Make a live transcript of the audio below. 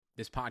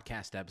This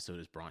podcast episode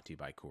is brought to you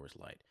by Coors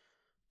Light.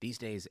 These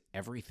days,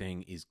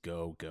 everything is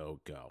go, go,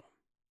 go.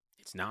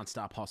 It's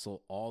nonstop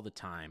hustle all the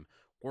time.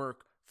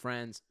 Work,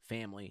 friends,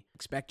 family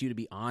expect you to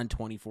be on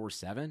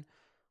 24/7.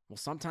 Well,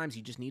 sometimes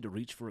you just need to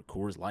reach for a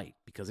Coors Light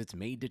because it's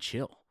made to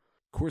chill.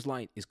 Coors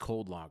Light is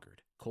cold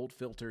lagered, cold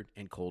filtered,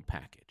 and cold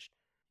packaged.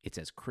 It's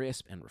as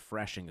crisp and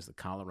refreshing as the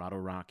Colorado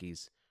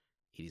Rockies.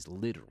 It is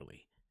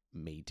literally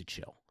made to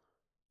chill.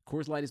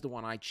 Coors Light is the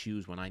one I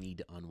choose when I need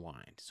to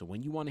unwind. So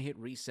when you want to hit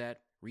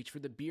reset, reach for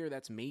the beer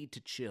that's made to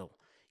chill.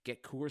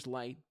 Get Coors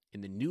Light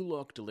in the new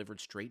look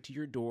delivered straight to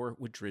your door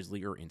with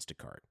Drizzly or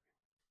Instacart.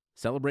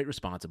 Celebrate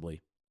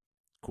responsibly.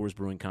 Coors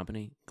Brewing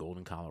Company,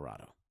 Golden,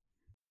 Colorado.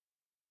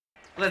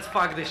 Let's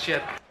fuck this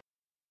shit.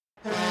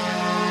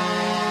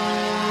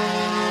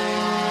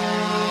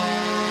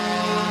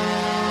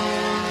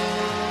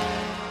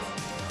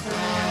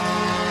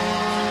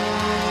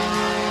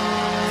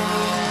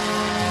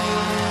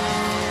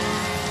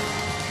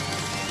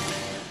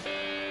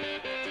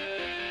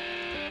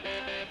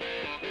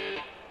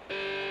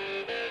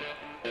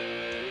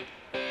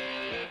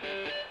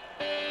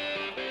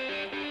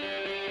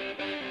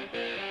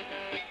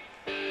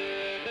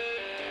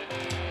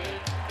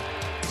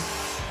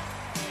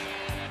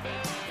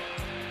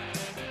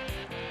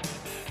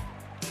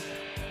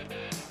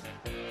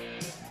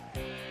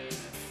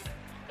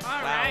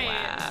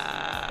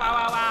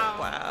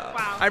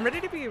 I'm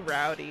ready to be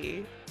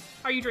rowdy.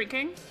 Are you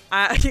drinking?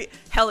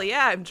 Hell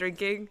yeah, I'm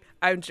drinking.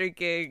 I'm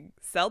drinking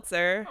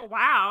seltzer. Oh,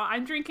 wow,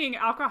 I'm drinking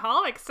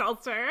alcoholic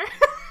seltzer.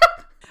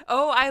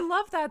 Oh, I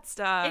love that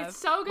stuff. It's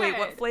so good. Wait,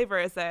 what flavor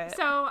is it?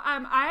 So,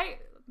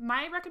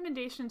 my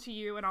recommendation to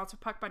you and also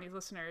Puck Bunnies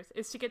listeners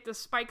is to get the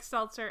spiked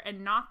seltzer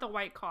and not the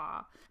White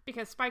Claw,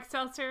 because spiked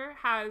seltzer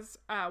has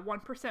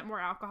 1% more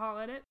alcohol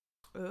in it.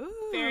 Ooh,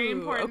 very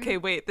important. Okay,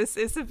 wait, this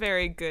is a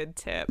very good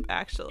tip,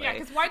 actually. Yeah,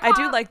 because White Claw, I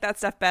do like that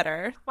stuff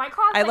better. White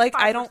Claw is like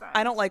 5%.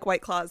 I don't like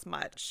White Claws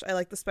much. I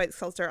like the spiked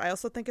seltzer. I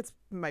also think it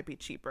might be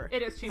cheaper.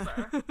 It is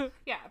cheaper.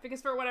 Yeah,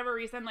 because for whatever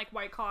reason, like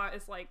White Claw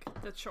is like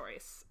the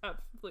choice of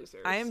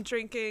losers. I am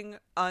drinking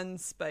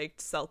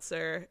unspiked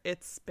seltzer.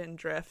 It's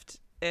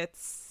Spindrift.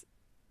 It's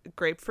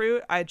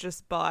grapefruit. I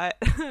just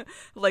bought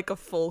like a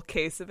full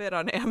case of it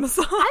on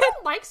Amazon. I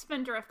don't like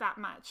Spindrift that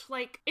much.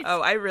 Like,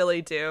 I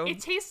really do. It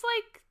tastes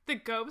like the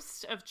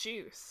ghost of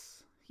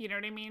juice. You know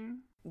what I mean?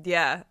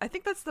 Yeah, I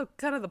think that's the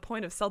kind of the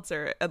point of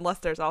seltzer, unless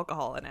there's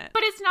alcohol in it.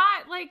 But it's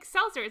not like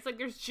seltzer. It's like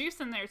there's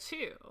juice in there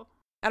too.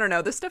 I don't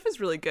know. This stuff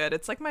is really good.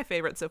 It's like my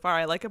favorite so far.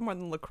 I like it more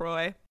than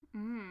LaCroix.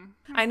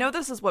 I know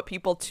this is what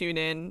people tune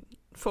in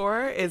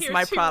for, is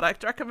my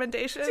product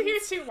recommendations. To hear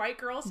two white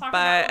girls talking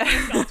about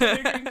what seltzer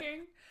they're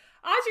drinking.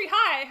 Audrey,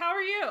 hi. How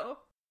are you?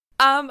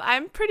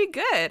 I'm pretty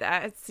good.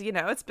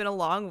 It's been a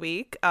long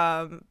week.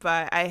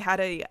 But I had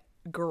a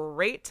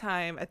great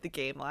time at the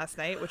game last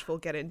night, which we'll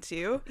get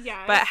into.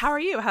 Yeah. But how are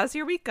you? How's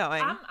your week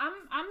going?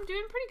 I'm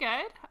doing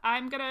pretty good.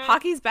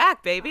 Hockey's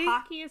back, baby.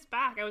 Hockey is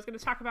back. I was gonna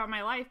talk about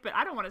my life, but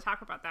I don't want to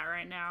talk about that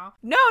right now.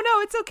 No,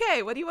 it's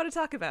okay. What do you want to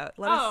talk about?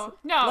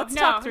 Let's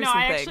talk through some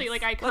I things.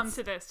 actually I come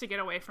to this to get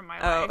away from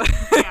my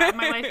life. Yeah,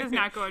 my life is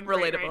not going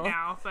great right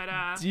now, but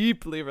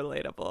deeply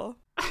relatable.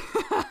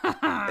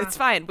 It's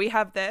fine. We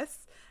have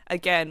this.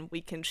 Again,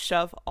 we can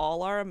shove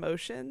all our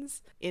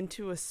emotions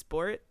into a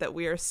sport that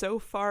we are so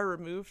far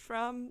removed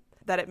from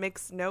that it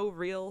makes no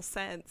real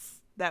sense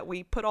that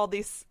we put all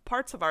these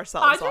parts of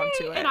ourselves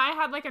onto it. And I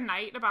had like a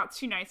night about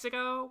 2 nights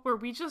ago where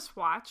we just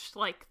watched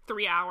like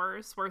 3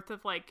 hours worth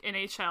of like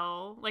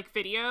NHL like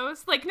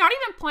videos, like not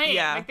even playing.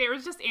 Yeah. Like they were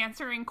just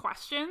answering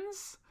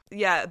questions.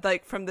 Yeah,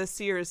 like from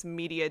this year's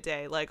media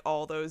day, like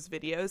all those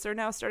videos are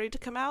now starting to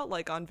come out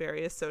like on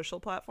various social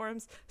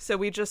platforms. So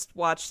we just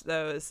watched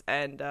those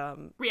and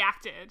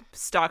reacted,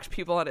 stalked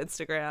people on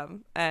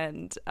Instagram,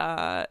 and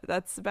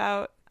that's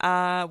about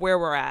where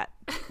we're at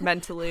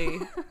mentally.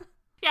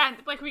 Yeah,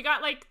 like we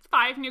got like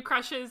 5 new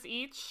crushes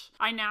each.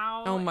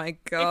 Oh my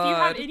god. If you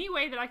have any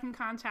way that I can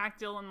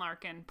contact Dylan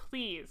Larkin,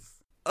 please.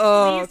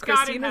 Oh,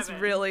 Christina's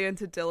really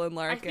into Dylan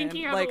Larkin. I think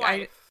he has a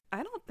wife.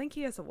 I don't think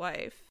he has a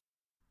wife.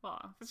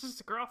 Well, it's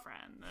just a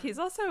girlfriend. He's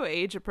also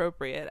age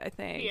appropriate, I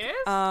think. He is?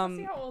 Let's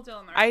see how old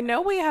Dylan Larkin is.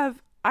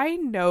 I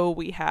know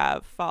we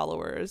have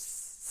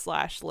followers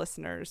 /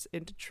 listeners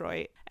in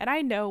Detroit, and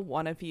I know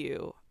one of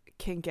you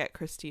can get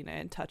Christina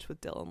in touch with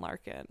Dylan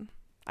Larkin.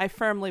 I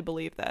firmly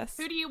believe this.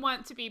 Who do you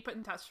want to be put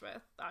in touch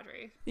with,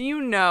 Audrey?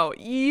 You know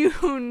who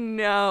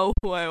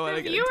I want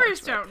to get in touch with. The viewers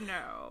don't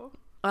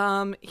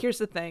know. Here's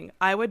the thing.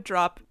 I would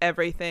drop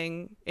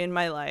everything in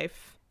my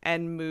life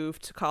and move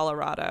to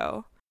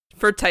Colorado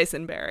for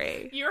Tyson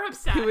Berry. You're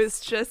obsessed.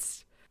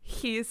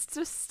 He's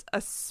just a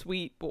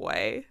sweet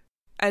boy.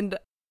 And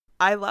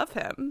I love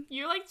him.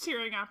 You're like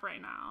tearing up right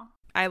now.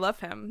 I love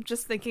him.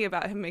 Just thinking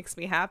about him makes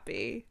me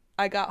happy.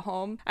 I got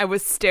home. I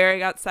was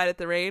staring outside at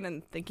the rain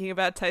and thinking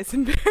about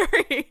Tyson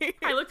Berry.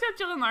 I looked up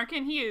Dylan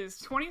Larkin. He is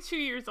 22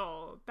 years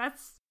old.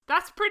 That's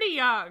That's pretty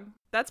young.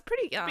 That's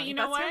pretty young. But you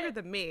know That's what? younger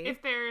than me.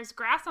 If there's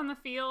grass on the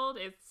field,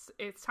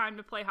 it's time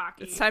to play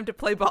hockey. It's time to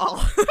play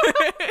ball.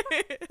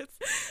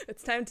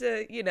 it's time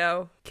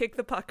to, kick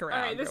the puck around.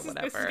 All right, this or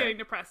whatever. is getting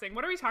depressing.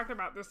 What are we talking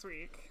about this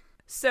week?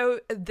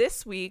 So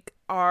this week,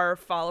 our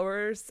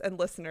followers and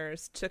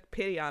listeners took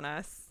pity on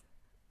us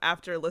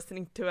after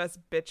listening to us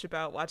bitch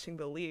about watching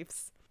the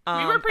Leafs.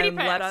 We were pretty and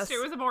pissed.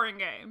 It was a boring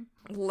game.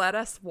 Let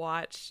us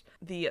watch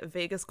the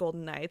Vegas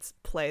Golden Knights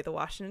play the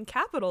Washington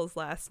Capitals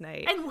last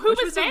night. And who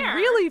was there? A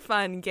really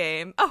fun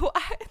game. Oh,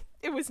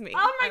 it was me.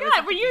 Oh my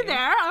God, were you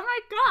there? Oh my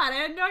God, I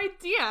had no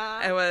idea.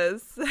 I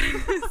was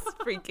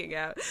freaking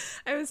out.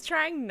 I was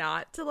trying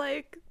not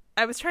to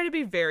I was trying to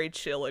be very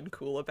chill and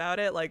cool about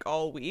it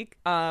all week.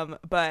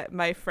 But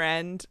my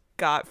friend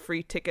got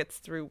free tickets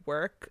through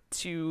work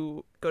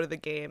to go to the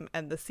game,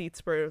 and the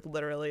seats were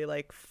literally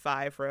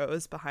 5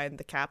 rows behind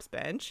the Caps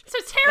bench. So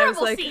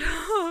terrible seats.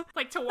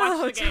 To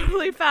watch the game.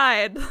 Totally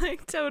fine.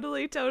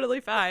 Totally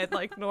fine.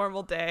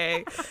 Normal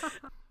day.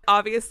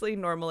 Obviously,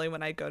 normally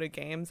when I go to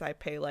games, I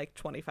pay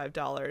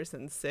 $25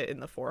 and sit in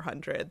the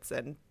 400s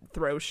and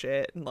throw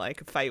shit and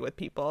fight with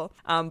people.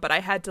 But I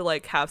had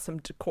to have some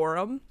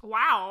decorum.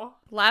 Wow.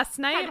 Last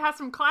I night, had to have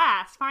some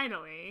class,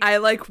 finally.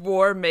 I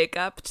wore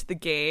makeup to the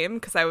game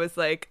because I was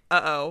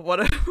uh-oh,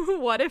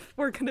 what if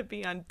we're gonna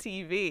be on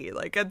TV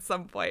at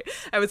some point?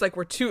 I was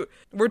we're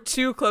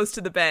too close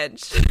to the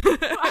bench.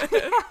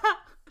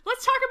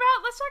 Let's talk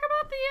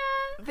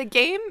about the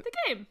game. the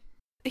game.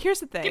 Here's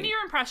the thing. Give me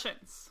your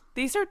impressions.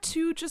 These are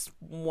two just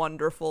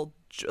wonderful,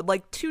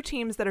 two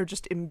teams that are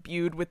just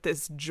imbued with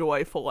this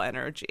joyful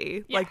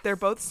energy. Yes. They're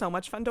both so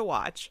much fun to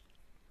watch.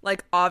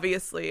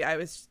 Obviously, I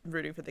was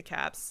rooting for the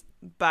Caps,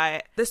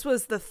 but this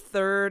was the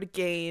third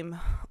game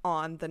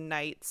on the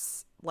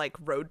Knights,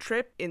 road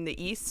trip in the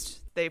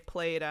East. They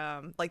played,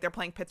 they're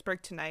playing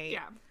Pittsburgh tonight.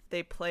 Yeah.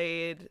 They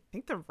played, I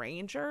think, the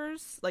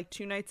Rangers,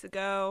 2 nights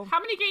ago. How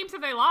many games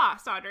have they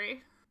lost,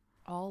 Audrey?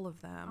 All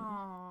of them.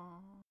 Oh.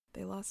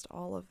 They lost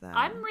all of them.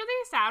 I'm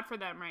really sad for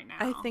them right now.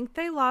 I think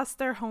they lost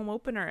their home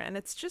opener, and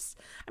it's just,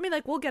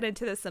 we'll get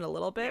into this in a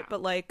little bit, Yeah.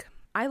 but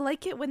I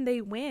like it when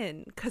they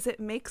win because it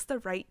makes the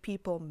right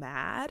people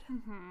mad.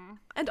 Mm-hmm.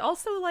 And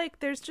also,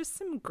 there's just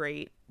some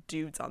great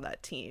dudes on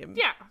that team.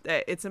 Yeah.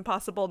 That it's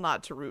impossible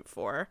not to root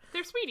for.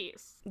 They're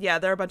sweeties. Yeah,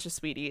 they're a bunch of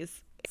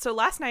sweeties. So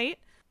last night,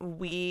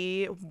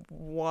 we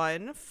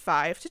won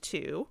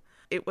 5-2.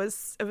 It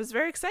was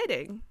very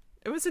exciting.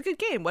 It was a good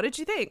game. What did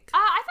you think?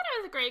 I thought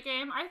it was a great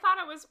game. I thought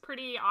it was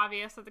pretty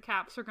obvious that the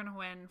Caps were going to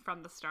win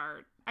from the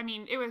start.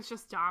 It was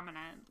just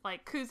dominant.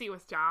 Kuzi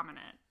was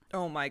dominant.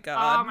 Oh my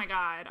god. Oh my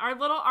god. Our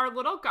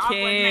little goblin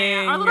King.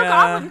 man. Our little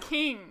goblin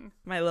king.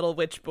 My little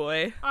witch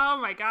boy. Oh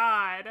my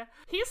god.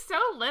 He's so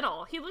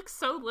little. He looks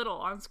so little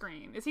on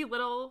screen. Is he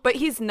little? But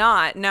he's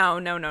not. No.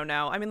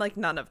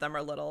 None of them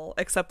are little,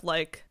 except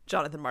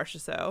Jonathan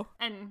Marchessault.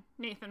 And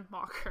Nathan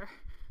Walker.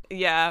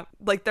 Yeah,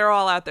 they're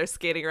all out there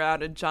skating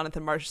around, and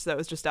Jonathan Marchessault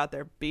is just out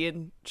there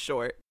being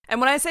short.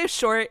 And when I say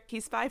short,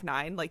 he's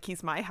 5'9",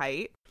 he's my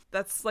height.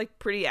 That's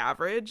pretty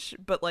average,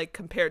 but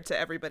compared to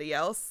everybody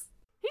else.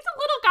 He's a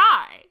little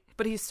guy.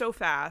 But he's so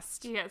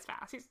fast. He is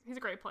fast. He's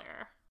a great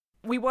player.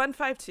 We won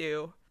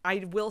 5-2.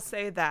 I will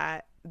say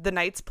that the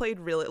Knights played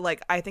really,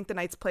 I think the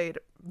Knights played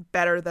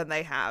better than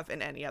they have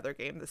in any other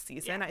game this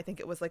season. Yeah. I think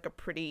it was a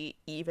pretty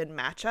even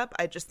matchup.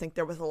 I just think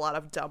there was a lot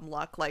of dumb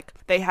luck.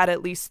 They had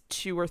at least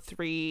 2 or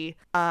 3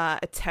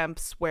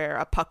 attempts where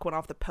a puck went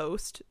off the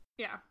post.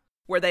 Yeah.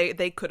 Where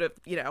they could have,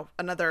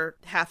 another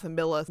half a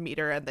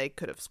millimeter and they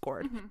could have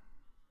scored. Mm-hmm.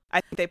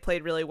 I think they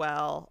played really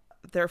well.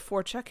 Their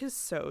forecheck is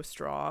so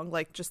strong.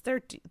 Just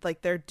their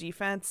their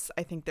defense,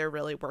 I think they're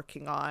really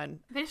working on.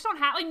 They just don't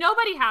have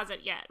nobody has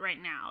it yet right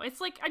now.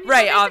 It's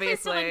right, they're obviously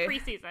still in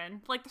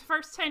preseason. The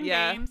first 10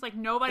 games,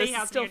 nobody this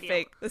has is still the idea.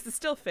 fake. This is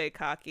still fake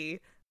hockey.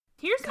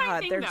 Here's my God,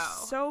 thing they're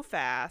though. so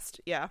fast.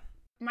 Yeah.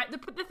 The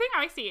thing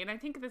I see, and I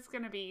think this is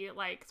going to be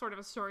sort of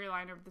a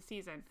storyline of the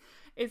season,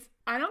 is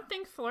I don't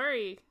think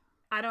Fleury.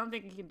 I don't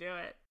think he can do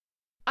it.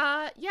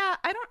 Yeah,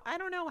 I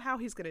don't know how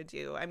he's gonna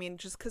do.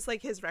 Just because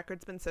his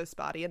record's been so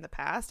spotty in the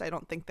past, I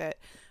don't think that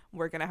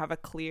we're gonna have a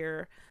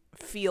clear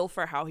feel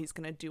for how he's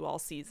gonna do all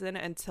season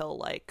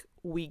until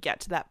we get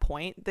to that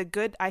point.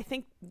 I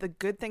think the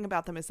good thing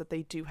about them is that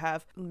they do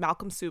have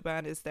Malcolm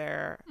Subban is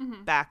their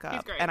backup,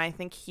 He's great. and I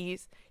think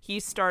he's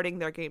starting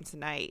their game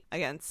tonight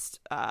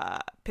against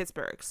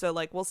Pittsburgh. So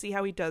we'll see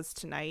how he does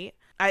tonight.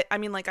 I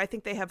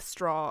think they have a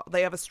strong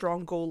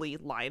goalie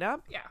lineup.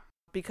 Yeah.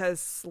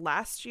 Because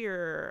last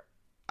year,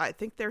 I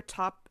think they're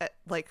top at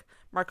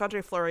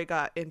Marc-Andre Fleury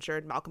got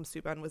injured, Malcolm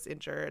Subban was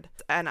injured,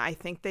 and I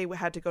think they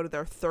had to go to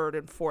their 3rd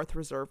and 4th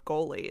reserve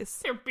goalies.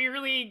 They're beer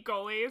league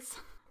goalies.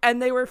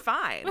 And they were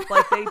fine.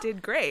 They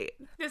did great.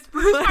 This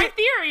proves my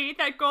theory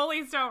that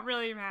goalies don't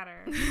really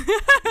matter. $6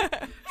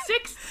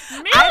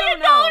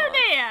 million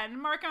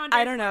man, Marc-Andre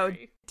I don't know.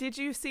 Fleury. Did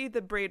you see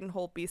the Braden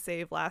Holtby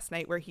save last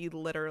night where he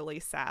literally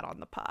sat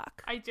on the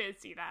puck? I did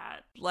see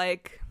that.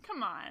 Like,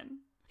 Come on.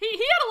 He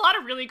had a lot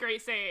of really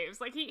great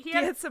saves. Like he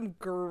had some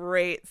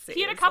great saves.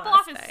 He had a couple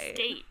off his night.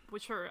 skate,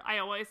 which I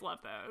always love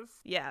those.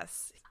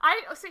 Yes.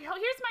 So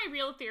here's my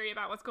real theory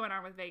about what's going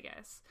on with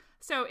Vegas.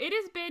 So it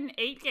has been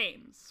 8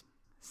 games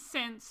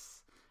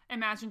since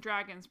Imagine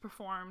Dragons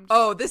performed.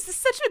 Oh, this is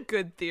such a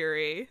good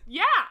theory.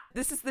 Yeah.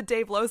 This is the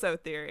Dave Lozo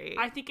theory.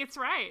 I think it's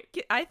right.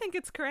 I think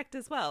it's correct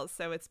as well.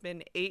 So it's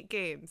been 8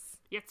 games.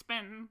 It's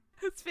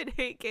been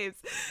 8 games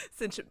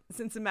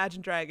since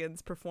Imagine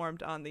Dragons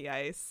performed on the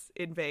ice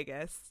in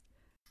Vegas.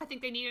 I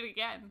think they need it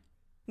again.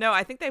 No,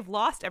 I think they've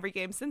lost every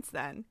game since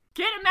then.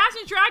 Get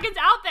Imagine Dragons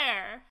out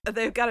there!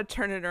 They've got to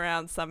turn it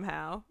around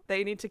somehow.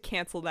 They need to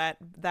cancel that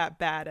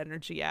bad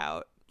energy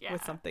out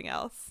with something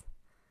else.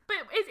 But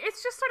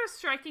it's just sort of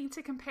striking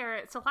to compare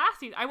it to last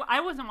season.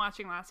 I wasn't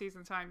watching last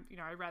season, so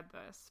I read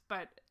this.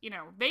 But,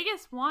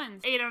 Vegas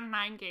won 8 out of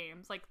 9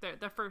 games. Like,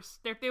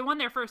 they won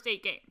their first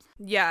 8 games.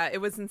 Yeah,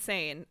 it was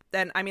insane.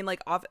 And, I mean,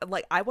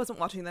 I wasn't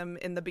watching them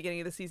in the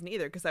beginning of the season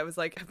either, because I was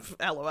like,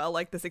 LOL,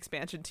 like, this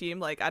expansion team.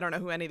 Like, I don't know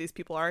who any of these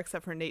people are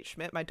except for Nate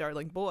Schmidt, my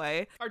darling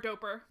boy. Our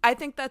doper. I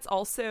think that's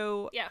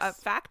also a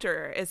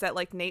factor, is that,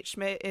 like, Nate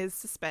Schmidt is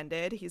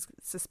suspended. He's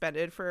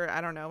suspended for,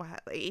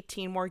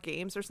 18 more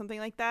games or something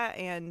like that.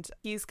 And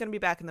he's going to be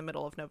back in the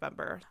middle of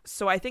November.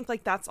 So I think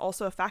like that's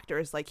also a factor,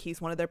 is like he's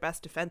one of their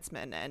best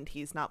defensemen and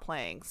he's not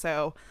playing.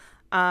 So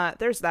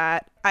there's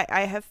that.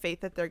 I have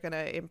faith that they're going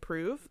to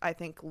improve. I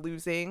think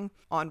losing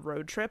on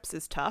road trips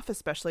is tough,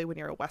 especially when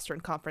you're a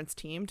Western Conference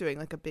team doing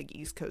like a big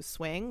East Coast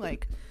swing.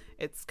 Like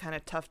it's kind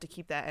of tough to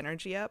keep that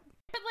energy up.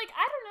 But like,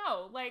 I don't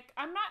know. Like,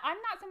 I'm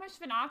not so much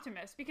of an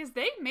optimist because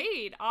they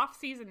made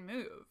off-season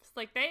moves.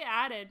 Like, they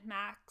added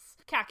Max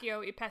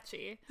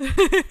Kakio-Ipeci.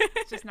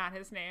 It's just not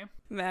his name.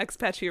 Max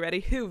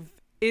Pacioretty, who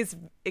is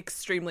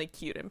extremely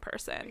cute in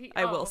person.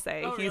 I will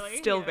say. He's really?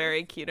 still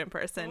very cute in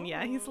person. Ooh.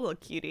 Yeah, he's a little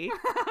cutie.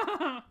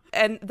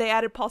 And they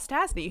added Paul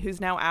Stastny,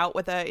 who's now out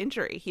with an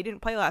injury. He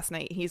didn't play last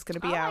night. He's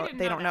going to be out.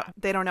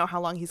 They don't know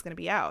how long he's going to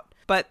be out.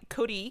 But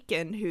Cody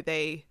Eakin, who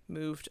they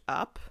moved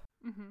up,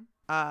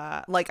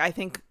 I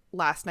think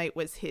last night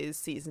was his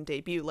season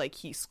debut. Like,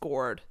 he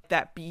scored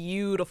that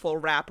beautiful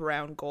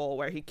wraparound goal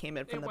where he came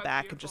in from the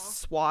back and just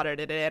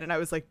swatted it in, and I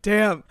was like,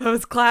 damn, that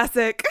was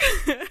classic.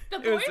 The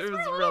boys were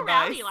a little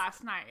rowdy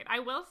last night, I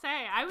will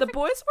say. The boys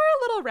were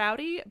a little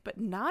rowdy, but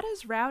not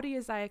as rowdy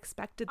as I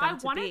expected them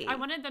to be. I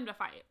wanted them to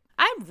fight.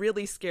 I'm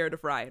really scared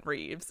of Ryan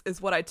Reeves, is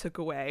what I took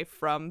away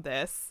from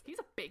this He's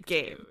a big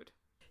game. Dude.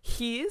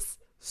 He's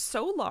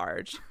so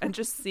large, and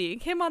just seeing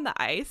him on the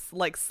ice,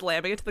 like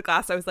slamming into the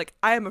glass, I was like,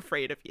 I am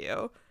afraid of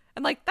you.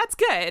 And like, that's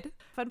good.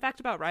 Fun fact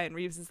about Ryan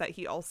Reeves is that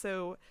he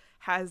also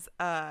has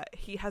a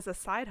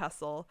side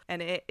hustle,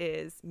 and it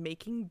is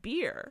making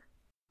beer.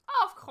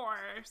 Of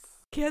course.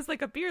 He has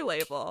like a beer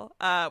label,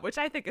 which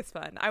I think is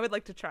fun. I would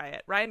like to try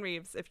it. Ryan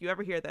Reeves, if you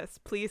ever hear this,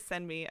 please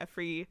send me a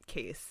free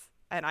case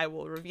and I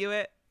will review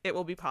it. It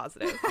will be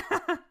positive.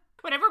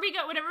 Whenever we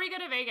go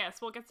to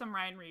Vegas, we'll get some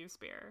Ryan Reeves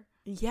beer.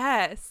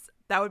 Yes,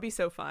 that would be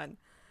so fun.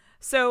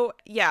 So,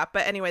 yeah,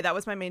 but anyway, that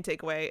was my main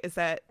takeaway, is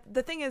that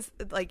the thing is,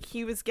 like,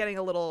 he was getting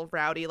a little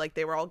rowdy, like,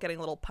 they were all getting a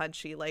little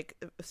punchy, like,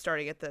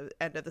 starting at the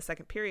end of the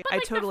second period. But,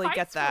 like, I totally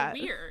get that.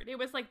 Were weird. It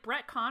was, like,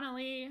 Brett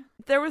Connolly.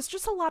 There was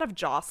just a lot of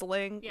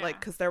jostling, like,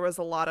 because there was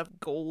a lot of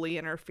goalie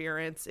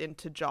interference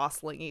into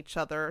jostling each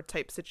other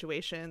type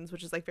situations,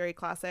 which is, like, very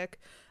classic.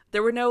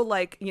 There were no,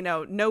 like,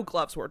 no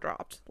gloves were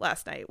dropped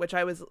last night, which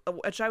I was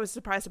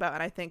surprised about,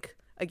 and I think,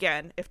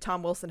 again, if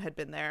Tom Wilson had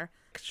been there,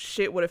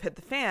 shit would have hit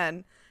the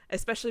fan.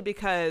 Especially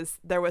because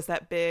there was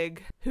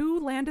who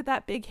landed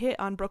that big hit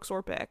on Brooks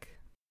Orpik?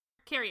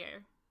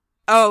 Carrier.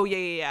 Oh,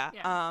 yeah.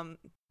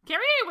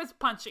 Carrier was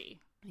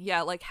punchy.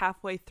 Yeah, like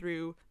halfway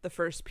through the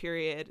first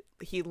period,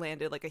 he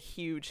landed like a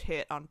huge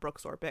hit on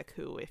Brooks Orpik,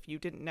 who, if you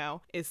didn't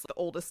know, is the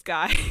oldest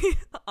guy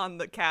on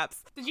the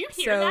Caps. Did you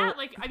hear that?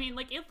 Like, I mean,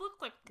 like, it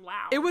looked like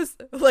loud. It was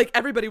like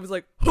everybody was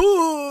like,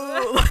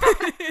 "Hoo!"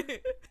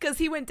 Because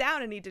he went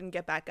down and he didn't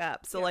get back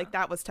up. So like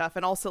that was tough.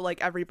 And also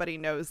like everybody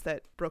knows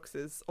that Brooks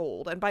is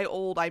old. And by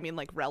old, I mean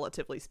like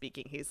relatively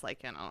speaking, he's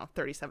like,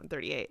 37,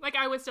 38. Like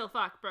I would still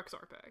fuck Brooks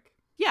Orpik.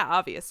 Yeah,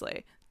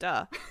 obviously.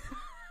 Duh.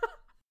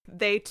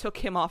 They took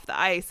him off the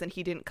ice and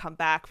he didn't come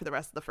back for the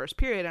rest of the first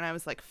period. And I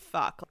was like,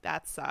 fuck,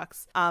 that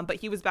sucks. But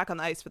he was back on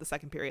the ice for the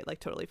second period,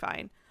 like totally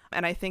fine.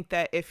 And I think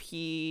that if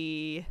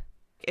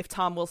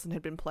Tom Wilson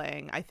had been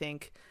playing, I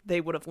think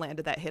they would have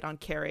landed that hit on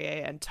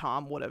Carrier and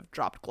Tom would have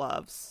dropped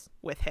gloves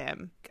with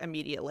him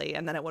immediately.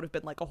 And then it would have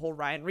been like a whole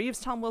Ryan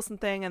Reeves, Tom Wilson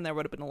thing. And there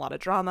would have been a lot of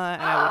drama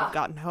and I would have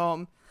gotten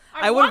home.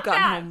 I would have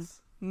gotten home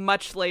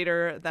much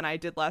later than I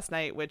did last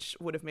night, which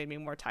would have made me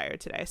more tired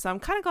today. So I'm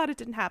kind of glad it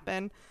didn't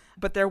happen.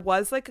 But there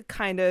was like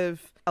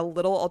a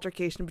little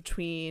altercation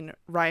between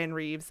Ryan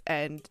Reeves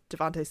and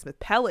Devontae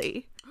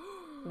Smith-Pelly,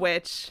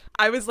 which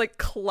I was like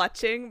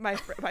clutching my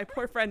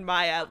poor friend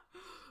Maya.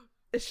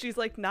 She's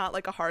like not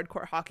like a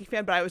hardcore hockey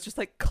fan, but I was just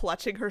like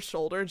clutching her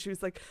shoulder and she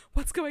was like,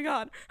 what's going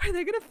on? Are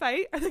they gonna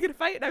fight?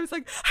 And I was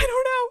like, I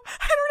don't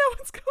know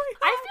what's going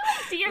on. I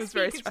feel like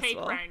DSP could take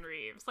Ryan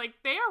Reeves. Like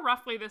they are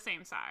roughly the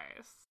same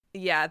size.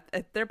 Yeah,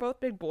 they're both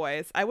big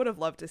boys. I would have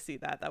loved to see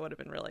that. That would have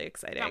been really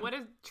exciting. That would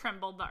have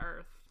trembled the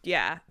earth.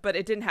 Yeah, but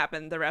it didn't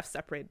happen. The refs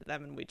separated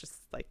them and we just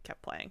like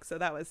kept playing. So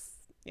that was,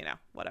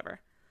 whatever.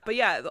 But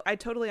yeah, I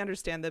totally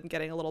understand them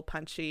getting a little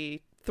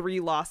punchy.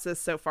 3 losses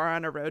so far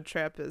on a road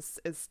trip is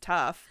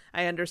tough.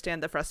 I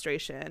understand the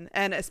frustration.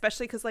 And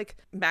especially because like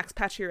Max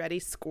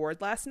Pacioretty scored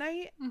last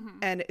night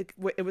and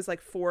it was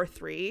like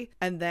 4-3.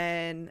 And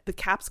then the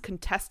Caps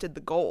contested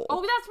the goal.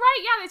 Oh, that's right.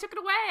 Yeah, they took it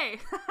away.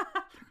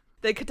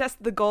 They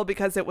contested the goal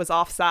because it was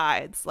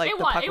offsides. Like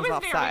the puck was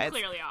offsides. Very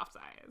clearly offsides.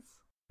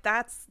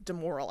 That's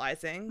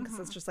demoralizing because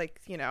it's just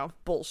like,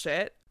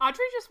 bullshit.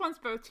 Audrey just wants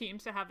both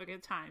teams to have a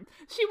good time.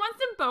 She wants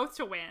them both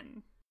to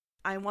win.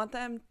 I want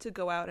them to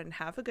go out and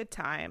have a good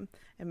time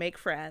and make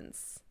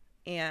friends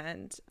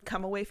and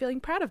come away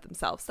feeling proud of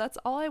themselves. That's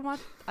all I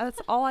want.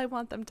 That's all I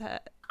want them to.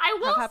 I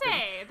will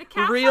say the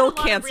Caps real had a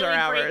lot cancer of really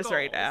hours great goals.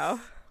 right now.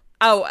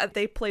 Oh,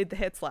 they played the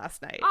hits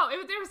last night. Oh,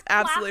 there was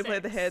absolutely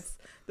played the hits.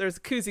 There's a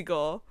Kuzi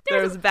goal.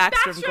 There was a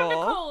Backstrom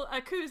goal.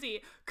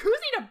 Kuzi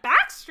to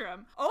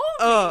Backstrom.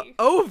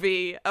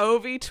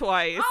 Ovi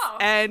twice,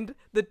 and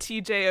the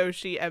TJ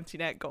Oshie empty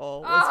net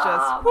goal was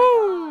just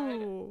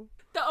whoo.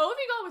 The Ovi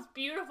goal was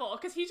beautiful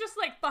because he just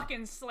like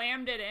fucking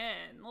slammed it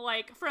in,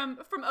 like from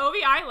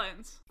Ovi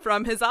Island.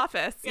 From his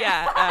office,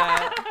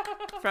 yeah.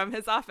 From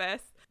his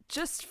office.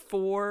 Just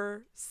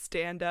 4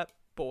 stand-up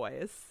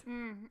boys.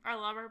 I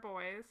love our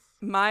boys.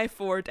 My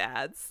 4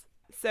 dads.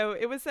 So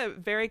it was a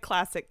very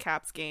classic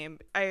Caps game.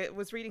 I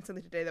was reading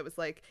something today that was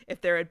like,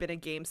 if there had been a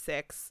game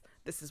 6,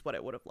 this is what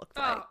it would have looked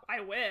like. Oh, I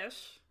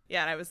wish.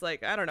 Yeah, and I was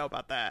like, I don't know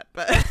about that,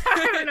 but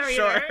I don't know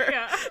sure. either.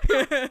 Yeah.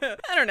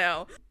 I don't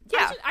know. Yeah.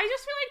 I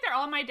just feel like they're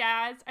all my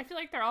dads. I feel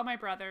like they're all my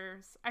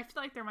brothers. I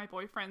feel like they're my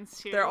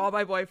boyfriends too. They're all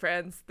my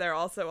boyfriends. They're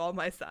also all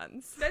my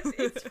sons.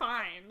 It's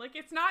fine. Like,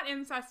 it's not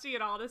incesty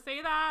at all to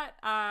say that.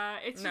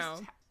 It's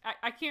just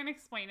I can't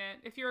explain it.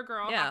 If you're a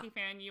girl hockey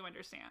fan, you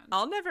understand.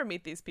 I'll never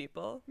meet these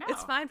people. No.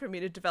 It's fine for me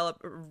to develop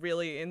a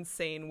really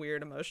insane,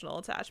 weird emotional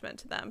attachment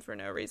to them for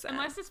no reason.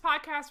 Unless this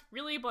podcast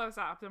really blows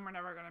up, then we're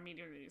never going to meet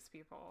any of these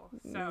people.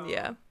 So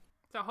yeah.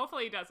 So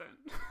hopefully it doesn't.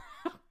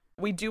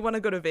 We do want to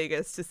go to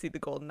Vegas to see the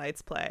Golden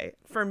Knights play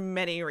for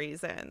many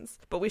reasons.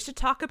 But we should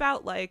talk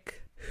about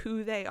like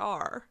who they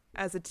are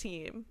as a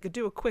team. Could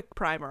do a quick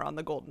primer on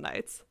the Golden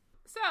Knights.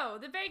 So,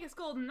 the Vegas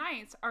Golden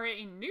Knights are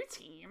a new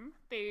team.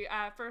 They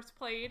first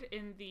played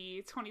in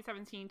the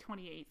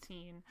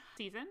 2017-2018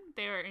 season.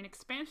 They're an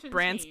expansion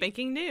Brand team.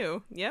 spanking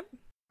new. Yep.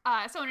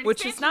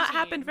 Which has not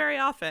happened very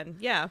often.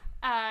 Yeah.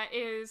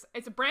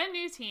 It's a brand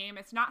new team.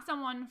 It's not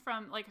someone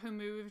from like who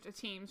moved a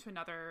team to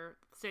another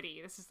city.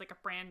 This is like a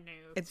brand new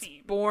team.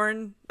 It's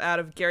born out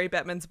of Gary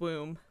Bettman's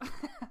womb.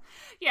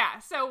 Yeah.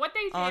 So what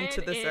they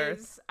Onto did this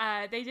is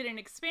they did an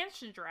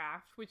expansion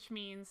draft, which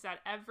means that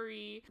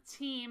every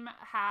team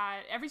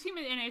in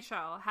the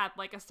NHL had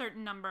like a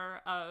certain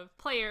number of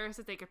players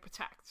that they could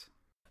protect.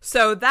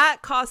 So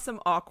that caused some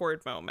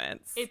awkward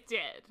moments. It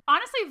did.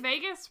 Honestly,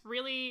 Vegas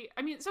really,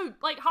 so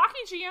like hockey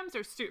GMs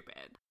are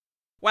stupid.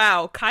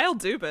 Wow, Kyle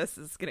Dubas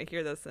is going to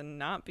hear this and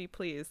not be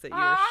pleased that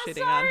you're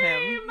shitting on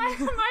him. My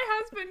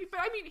husband, but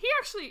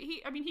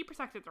he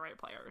protected the right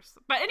players.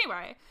 But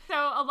anyway, so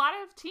a lot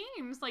of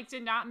teams like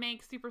did not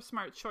make super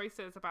smart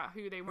choices about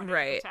who they wanted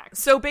to protect.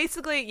 So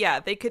basically, yeah,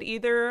 they could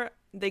either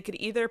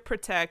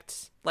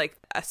protect like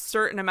a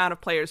certain amount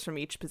of players from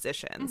each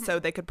position. Mm-hmm. So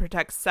they could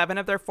protect 7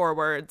 of their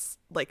forwards,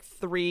 like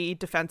 3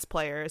 defense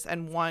players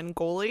and 1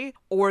 goalie,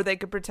 or they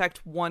could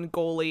protect 1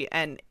 goalie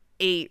and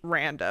 8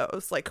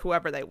 randos, like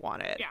whoever they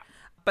wanted. Yeah.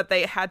 But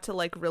they had to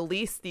like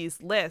release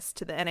these lists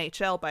to the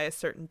NHL by a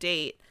certain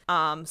date.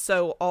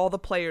 So all the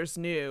players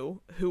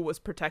knew who was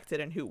protected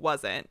and who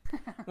wasn't,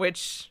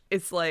 which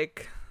is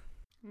like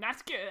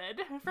not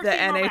good for the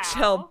NHL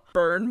morale.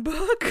 Burn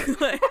book.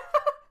 Like,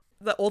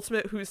 the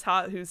ultimate who's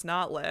hot, who's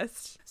not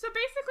list. So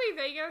basically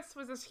Vegas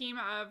was a team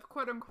of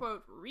quote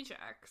unquote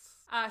rejects.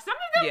 Some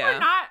of them were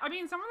not, some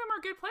of them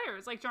were good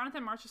players. Like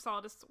Jonathan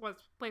Marchessault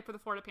played for the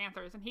Florida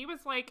Panthers, and he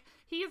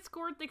had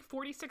scored like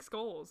 46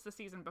 goals the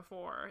season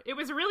before. It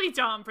was really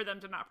dumb for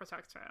them to not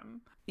protect him.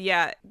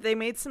 Yeah, they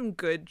made some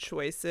good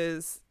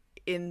choices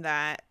in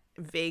that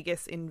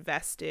Vegas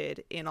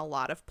invested in a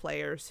lot of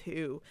players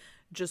who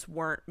just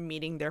weren't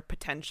meeting their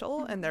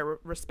potential in their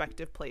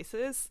respective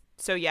places.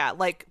 So yeah,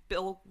 like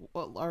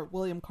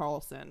William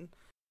Karlsson.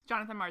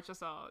 Jonathan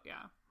Marchessault,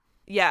 yeah.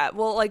 Yeah,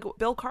 well, like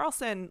Bill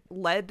Karlsson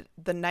led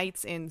the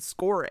Knights in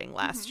scoring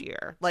last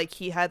year. Like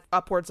he had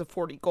upwards of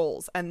 40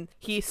 goals, and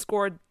he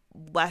scored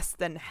less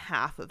than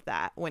half of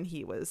that when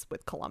he was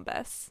with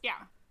Columbus.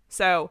 Yeah.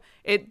 So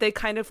they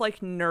kind of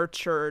like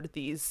nurtured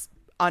these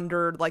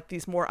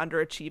more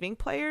underachieving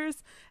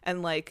players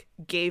and like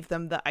gave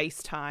them the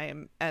ice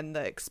time and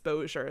the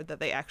exposure that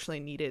they actually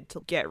needed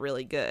to get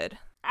really good.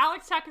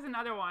 Alex Tuch is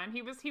another one.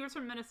 He was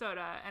from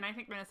Minnesota, and I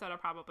think Minnesota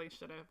probably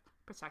should have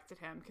protected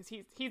him because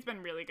he's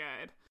been really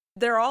good.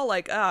 They're all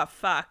like, oh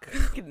fuck,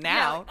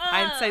 now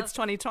hindsight's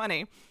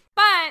 2020. But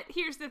But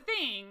here's the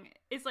thing,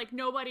 is like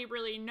nobody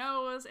really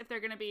knows if they're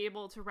going to be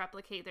able to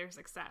replicate their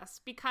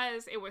success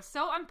because it was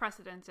so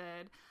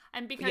unprecedented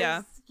and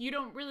because you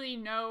don't really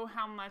know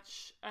how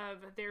much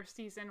of their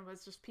season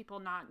was just people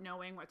not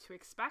knowing what to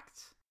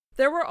expect.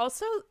 There were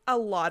also a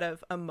lot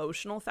of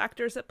emotional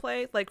factors at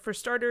play. Like, for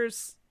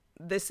starters,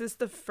 this is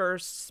the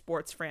first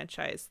sports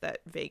franchise that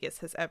Vegas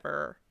has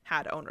ever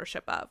had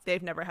ownership of.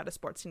 They've never had a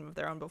sports team of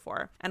their own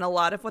before. And a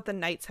lot of what the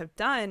Knights have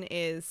done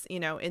is, you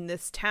know, in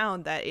this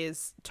town that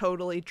is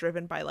totally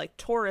driven by like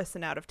tourists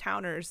and out of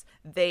towners,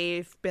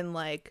 they've been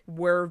like,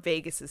 we're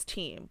Vegas's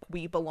team.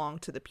 We belong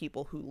to the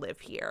people who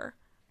live here.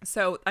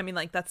 So, I mean,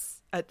 like,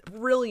 that's a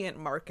brilliant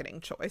marketing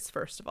choice,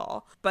 first of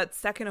all. But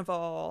second of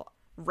all,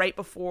 right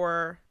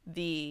before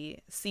the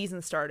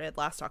season started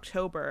last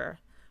October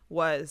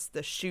was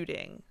the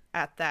shooting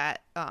at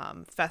that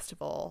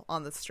festival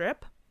on the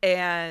Strip.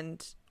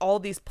 And all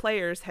these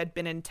players had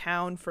been in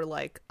town for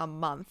like a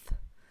month.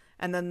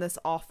 And then this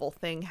awful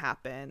thing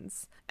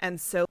happens.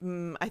 And so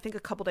I think a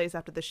couple days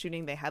after the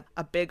shooting, they had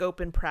a big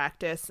open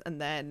practice.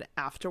 And then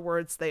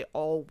afterwards, they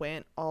all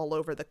went all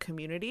over the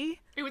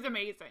community. It was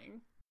amazing.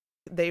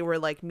 They were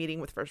like meeting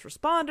with first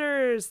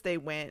responders. They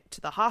went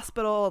to the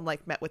hospital and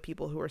like met with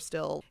people who were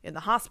still in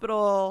the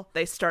hospital.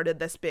 They started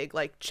this big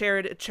like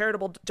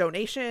charitable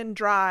donation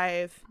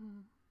drive,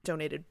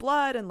 donated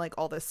blood and like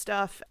all this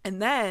stuff.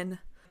 And then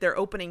their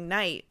opening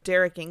night,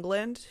 Derek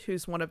England,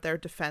 who's one of their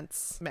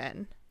defense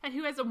men. And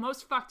who has the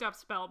most fucked up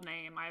spelled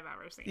name I've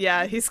ever seen.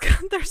 Yeah,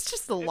 there's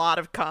just a lot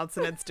of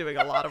consonants doing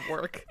a lot of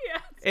work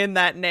yes. in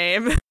that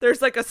name.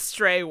 There's like a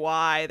stray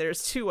Y,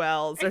 there's two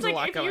L's, there's like a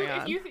lot going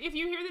on. If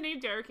you hear the name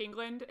Derek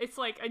England, it's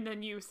like, and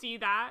then you see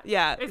that.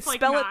 Yeah, it's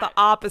spell like it the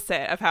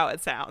opposite of how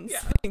it sounds.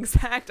 Yeah. The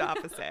exact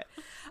opposite.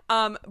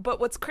 But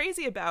what's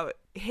crazy about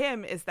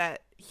him is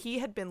that he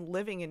had been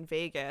living in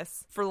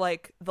Vegas for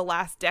like the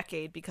last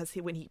decade because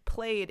when he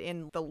played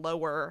in the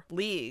lower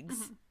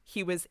leagues,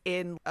 he was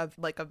in a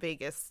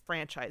Vegas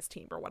franchise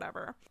team or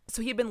whatever.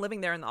 So he had been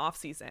living there in the off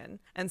season.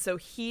 And so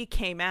he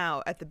came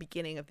out at the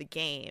beginning of the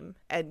game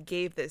and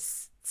gave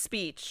this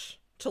speech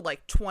to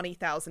like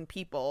 20,000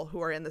 people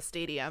who are in the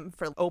stadium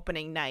for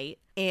opening night.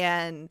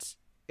 And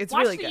it's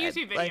Watch really the good.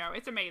 YouTube video.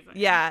 It's amazing.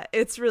 Yeah,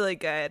 it's really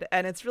good.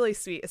 And it's really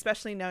sweet,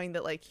 especially knowing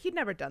that like he'd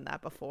never done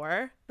that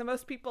before. The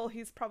most people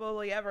he's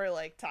probably ever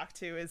like talked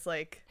to is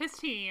like his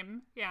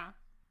team. Yeah.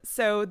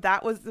 So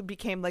that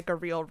became like a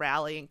real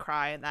rallying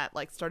cry, and that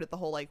like started the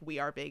whole like "We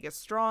Are Vegas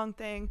Strong"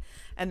 thing,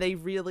 and they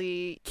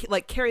really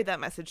like carried that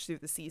message through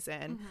the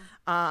season.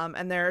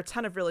 And there are a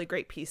ton of really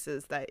great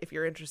pieces that if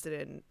you're interested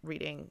in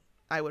reading,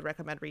 I would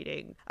recommend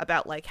reading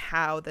about like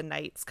how the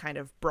Knights kind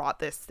of brought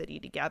this city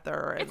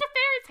together. And, it's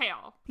a fairy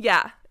tale.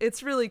 Yeah,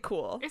 it's really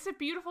cool. It's a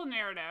beautiful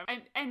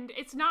narrative, and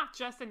it's not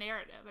just a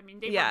narrative. I mean,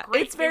 they yeah, were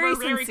great. It's very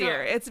they were sincere.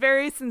 Very it's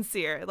very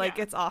sincere. Like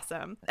Yeah. it's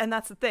awesome, and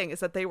that's the thing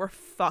is that they were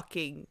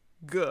fucking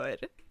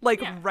good, like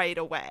Yeah. right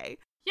away.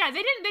 Yeah,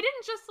 they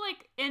didn't just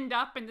like end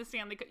up in the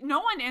Stanley Cup. No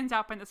one ends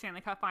up in the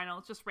Stanley Cup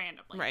Finals just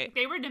randomly. Right.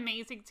 They were an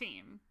amazing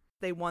team.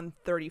 They won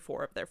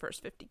 34 of their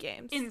first 50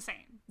 games.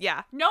 Insane.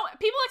 Yeah. No,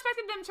 people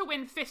expected them to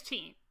win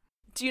 15.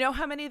 Do you know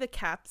how many the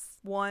Caps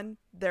won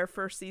their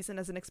first season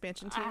as an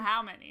expansion team?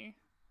 How many?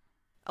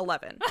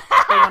 11.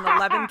 They won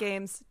 11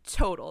 games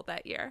total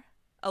that year.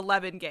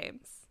 11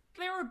 games.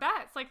 There were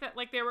bets like that,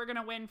 like they were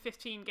gonna win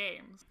 15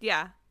 games.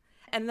 Yeah.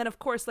 And then, of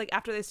course, like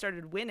after they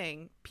started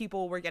winning,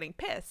 people were getting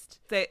pissed.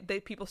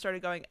 People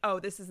started going, "Oh,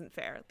 this isn't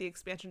fair. The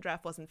expansion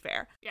draft wasn't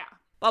fair. Yeah.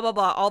 Blah, blah,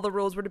 blah. All the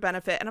rules were to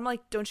benefit." And I'm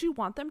like, don't you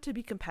want them to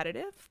be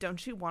competitive?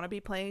 Don't you want to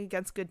be playing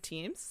against good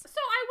teams? So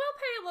I will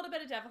play a little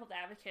bit of devil's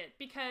advocate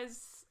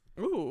because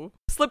Ooh.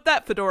 Slip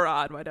that fedora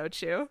on, why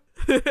don't you?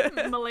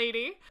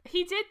 Milady,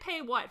 he did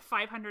pay what,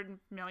 $500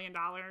 million?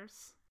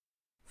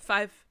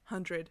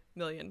 $500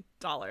 million.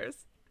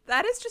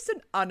 That is just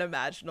an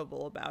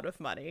unimaginable amount of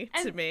money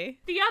to And me.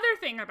 The other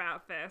thing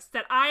about this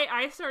that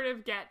I sort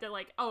of get that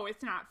like, oh,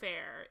 it's not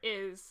fair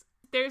is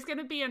there's going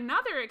to be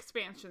another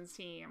expansion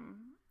team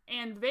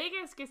and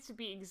Vegas gets to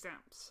be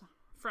exempt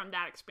from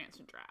that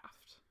expansion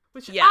draft,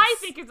 which Yes. I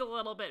think is a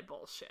little bit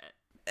bullshit.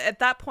 At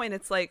that point,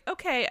 it's like,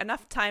 okay,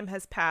 enough time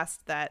has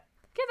passed that,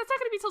 Yeah, that's not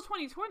going to be till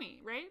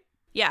 2020, right?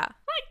 yeah,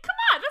 Like, come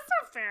on, that's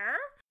not fair.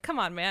 come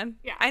on, man.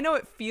 Yeah. I know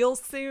it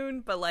feels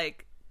soon, but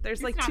like, there's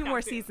It's like not 2 that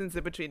more soon. seasons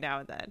in between now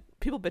and then.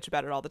 People bitch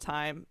about it all the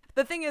time.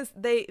 The thing is,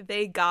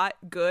 they got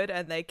good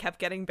and they kept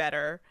getting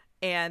better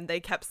and they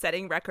kept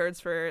setting records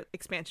for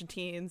expansion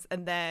teams.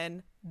 And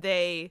then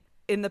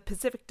in the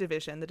Pacific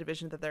Division, the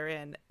division that they're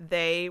in,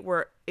 they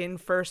were in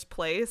first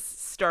place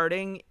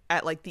starting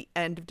at like the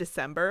end of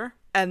December.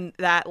 And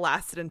that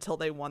lasted until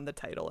they won the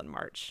title in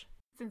March.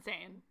 It's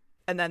insane.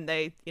 And then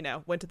they,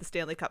 went to the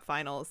Stanley Cup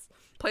Finals,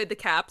 played the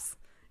Caps.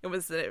 It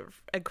was an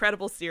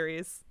incredible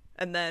series.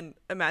 And then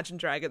Imagine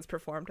Dragons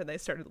performed and they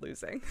started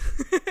losing.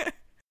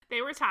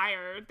 They were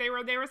tired. They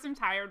were some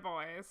tired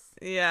boys.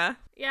 Yeah.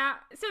 Yeah,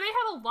 so they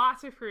have a lot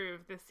to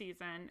prove this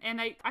season,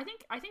 and I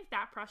think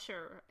that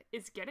pressure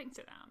is getting to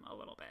them a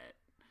little bit.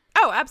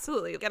 Oh,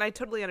 absolutely. And I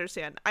totally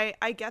understand.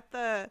 I get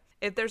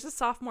if there's a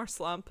sophomore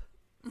slump,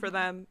 for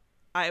them,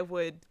 I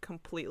would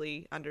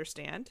completely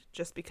understand,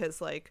 just because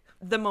like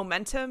the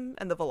momentum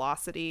and the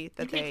velocity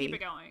that You can't keep it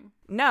going.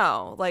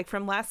 No, like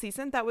from last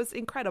season, that was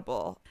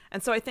incredible.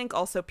 And so I think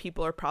also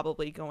people are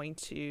probably going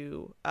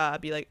to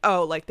be like,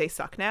 oh, like they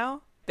suck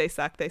now. They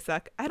suck.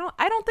 I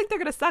don't think they're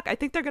gonna suck. I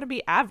think they're gonna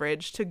be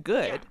average to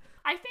good.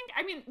 Yeah.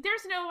 I mean,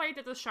 there's no way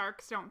that the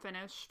Sharks don't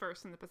finish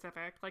first in the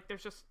Pacific. Like,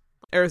 there's just,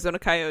 Arizona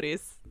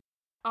Coyotes.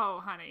 oh,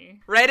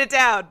 honey. Write it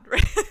down.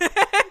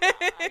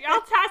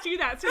 I'll tattoo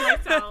that to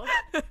myself.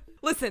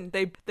 Listen,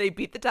 they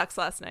beat the Ducks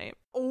last night.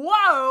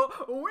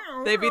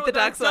 Whoa! They beat the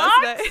Ducks Ducks?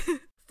 last night.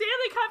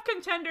 Stanley Cup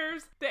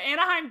contenders, the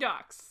Anaheim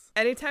Ducks.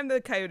 Anytime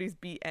the Coyotes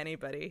beat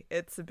anybody,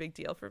 it's a big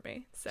deal for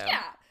me. So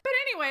Yeah. But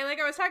anyway, like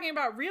I was talking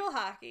about real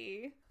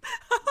hockey,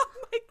 Oh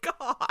my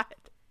god.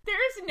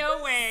 there's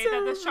no way So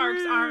that the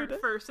Sharks aren't rude.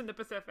 first in the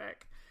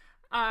Pacific.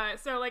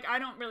 So, like, I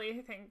don't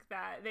really think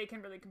that they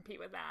can really compete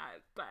with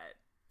that. But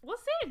we'll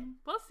see.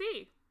 We'll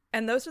see.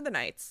 And those are the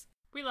Knights.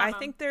 We love I them.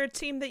 think they're a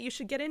team that you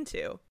should get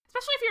into.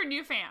 Especially if you're a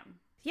new fan.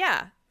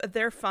 Yeah,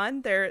 they're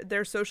fun.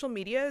 Their social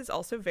media is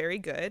also very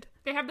good.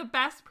 They have the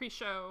best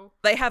pre-show.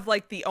 They have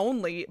like the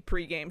only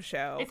pregame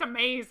show. It's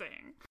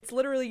amazing. It's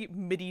literally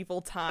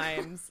medieval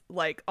times,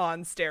 like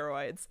on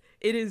steroids.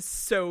 It is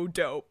so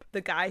dope.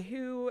 The guy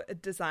who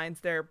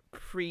designs their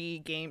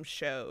pre-game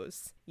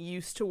shows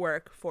used to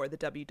work for the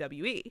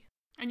WWE.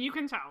 And you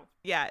can tell.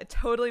 Yeah, it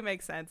totally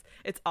makes sense.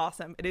 It's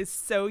awesome. It is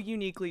so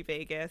uniquely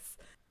Vegas.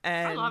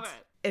 And I love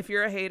it. if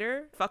you're a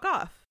hater, fuck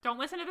off. Don't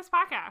listen to this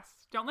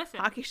podcast. Don't listen.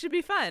 Hockey should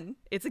be fun.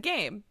 It's a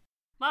game.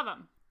 Love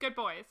them. Good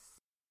boys.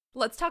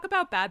 Let's talk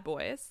about bad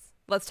boys.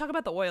 Let's talk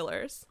about the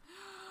Oilers.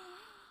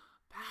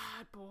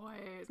 Bad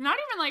boys. Not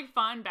even like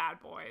fun bad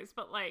boys,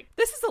 but like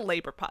This is a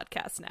labor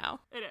podcast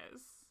now. it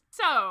is.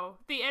 So,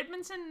 the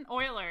Edmonton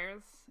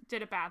Oilers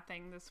did a bad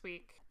thing this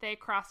week. They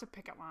crossed a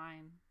picket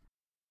line.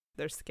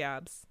 They're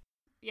scabs.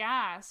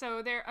 Yeah,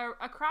 so they're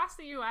across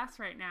the U.S.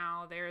 right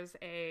now. There's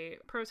a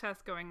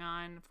protest going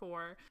on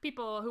for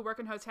people who work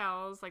in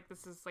hotels. Like,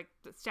 this is like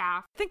the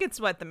staff. I think it's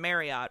what, the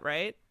Marriott,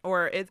 right?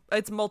 Or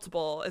it's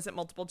multiple. Is it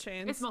multiple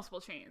chains? It's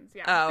multiple chains,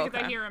 yeah. Oh, because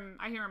okay. I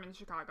hear them in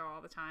Chicago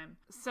all the time.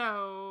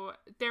 So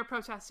they're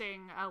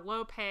protesting a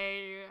low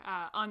pay,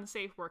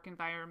 unsafe work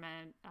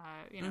environment.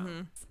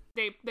 Mm-hmm.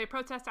 They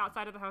protest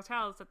outside of the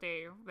hotels that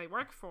they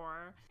work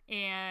for.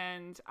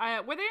 And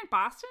were they in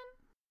Boston?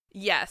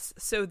 Yes.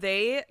 So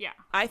Yeah.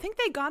 I think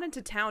they got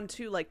into town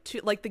too. Like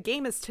the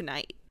game is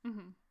tonight.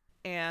 Mm-hmm.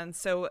 And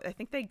so I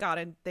think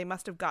they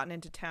must have gotten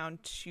into town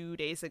 2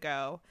 days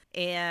ago.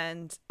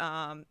 And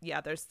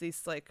there's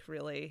these like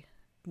really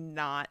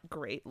not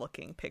great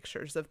looking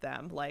pictures of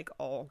them like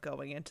all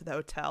going into the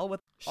hotel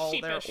with all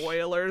Sheepish. their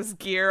Oilers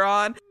gear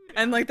on.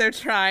 And like they're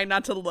trying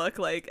not to look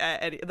like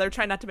they're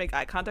trying not to make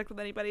eye contact with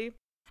anybody.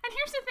 And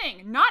here's the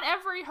thing: not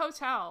every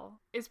hotel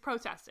is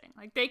protesting.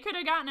 Like they could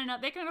have gotten enough.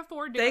 They could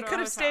afford to. They go to could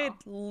a have hotel,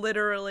 stayed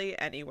literally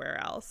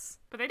anywhere else.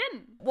 but they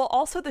didn't. Well,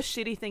 also the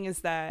shitty thing is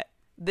that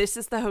this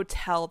is the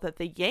hotel that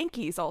the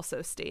Yankees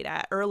also stayed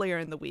at earlier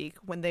in the week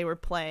when they were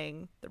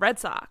playing the Red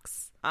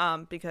Sox.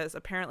 Because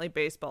apparently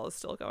baseball is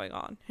still going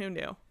on. Who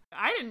knew?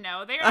 I didn't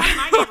know. They're in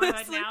my neighborhood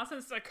Honestly. now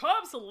since the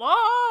Cubs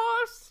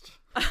lost.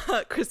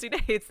 Christina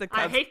hates the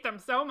Cubs. I hate them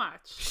so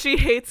much. She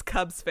hates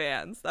Cubs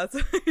fans. That's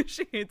why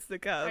she hates the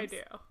Cubs. I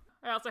do.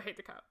 I also hate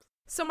the Cubs.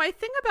 So my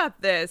thing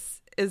about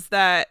this is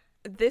that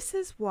this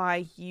is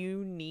why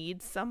you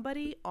need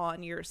somebody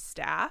on your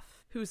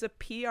staff who's a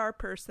PR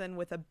person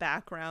with a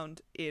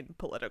background in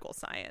political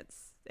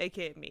science,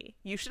 aka me.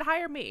 You should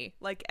hire me.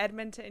 Like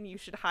Edmonton, you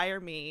should hire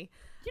me.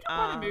 You don't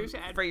want to move to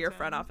Edmonton for your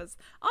front office.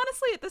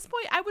 Honestly, at this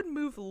point, I would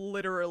move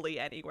literally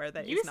anywhere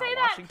that You is say not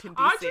that. Washington,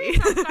 Audrey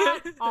D.C. says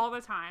that all the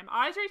time.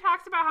 Audrey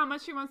talks about how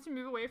much she wants to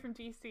move away from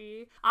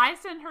DC. I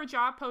send her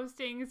job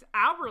postings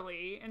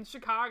hourly in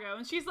Chicago,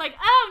 and she's like,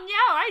 "Oh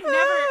no, I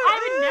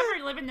would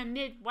never live in the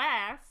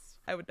Midwest."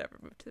 I would never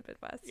move to the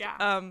Midwest. Yeah.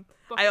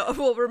 I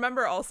will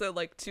remember also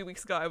like 2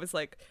 weeks ago I was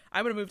like,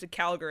 I'm gonna move to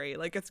Calgary,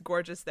 like it's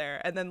gorgeous there.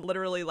 And then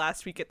literally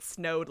last week it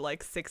snowed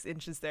like 6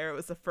 inches there. It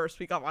was the first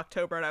week of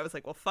October and I was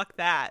like, well, fuck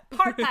that.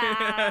 Hard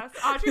pass.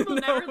 Audrey will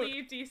never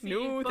leave DC.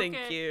 No, Book thank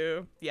it.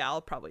 you. Yeah,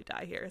 I'll probably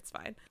die here. It's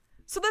fine.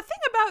 So the thing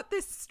about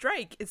this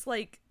strike is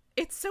like,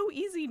 it's so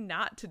easy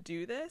not to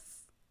do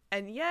this,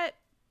 and yet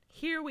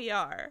here we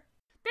are.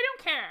 They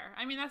don't care.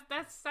 I mean, that's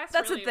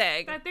That's really, the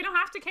thing. That they don't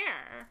have to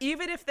care.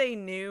 Even if they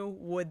knew,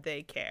 would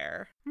they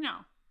care? No.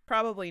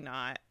 Probably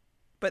not.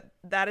 But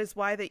that is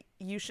why that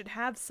you should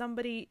have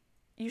somebody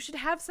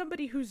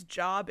whose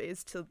job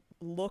is to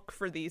look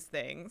for these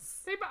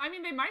things. They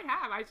might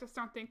have. I just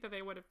don't think that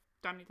they would have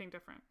done anything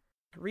different.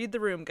 Read the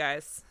room,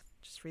 guys.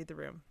 Just read the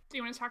room. Do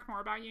you want to talk more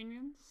about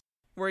unions?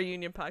 We're a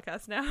union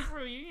podcast now.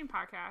 We're a union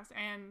podcast,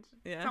 and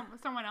Yeah.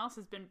 someone else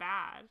has been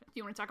bad. Do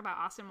you want to talk about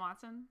Austin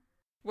Watson?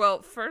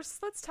 Well,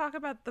 first let's talk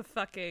about the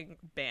fucking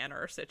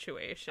banner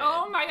situation.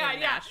 Oh my god,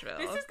 in yeah. Nashville.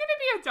 This is going to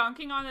be a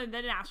dunking on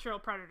the Nashville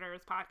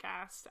Predators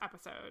podcast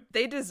episode.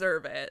 They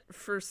deserve it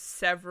for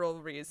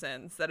several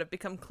reasons that have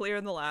become clear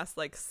in the last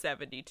like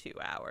 72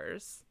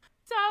 hours.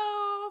 So,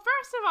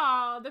 first of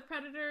all, the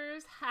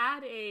Predators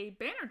had a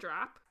banner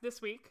drop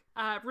this week,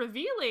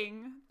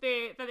 revealing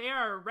that they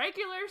are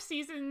regular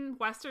season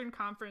Western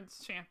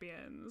Conference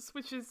champions,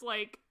 which is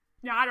like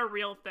not a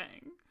real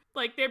thing.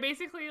 Like, they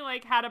basically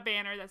like had a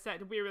banner that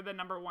said we were the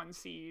number 1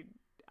 seed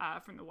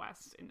from the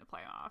West in the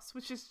playoffs,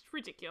 which is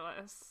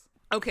ridiculous.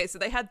 Okay, so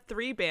they had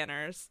 3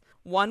 banners.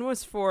 One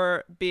was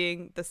for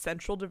being the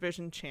Central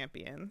Division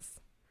champions.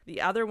 The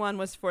other one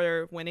was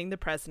for winning the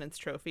President's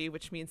Trophy,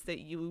 which means that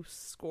you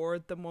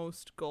scored the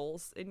most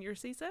goals in your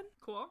season.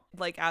 Cool.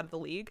 Like, out of the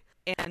league.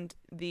 And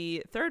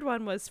the third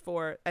one was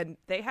for, and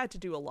they had to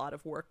do a lot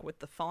of work with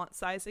the font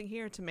sizing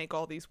here to make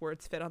all these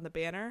words fit on the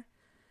banner.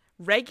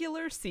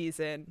 Regular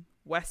season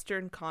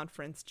Western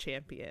Conference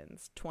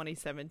champions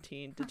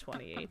 2017 to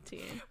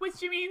 2018.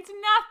 Which means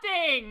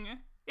nothing.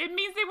 It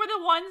means they were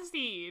the 1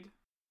 seed.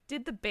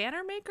 Did the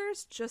banner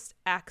makers just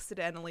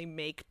accidentally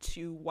make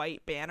 2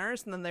 white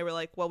banners and then they were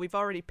like, well, we've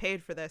already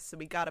paid for this, so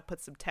we got to put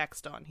some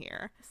text on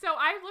here? So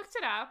I looked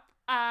it up.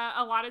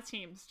 A lot of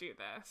teams do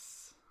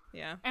this.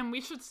 Yeah. And we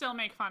should still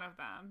make fun of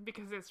them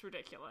because it's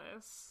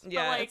ridiculous.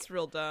 Yeah, but, like, it's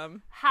real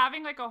dumb.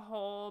 having like a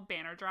whole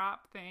banner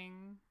drop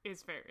thing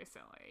is very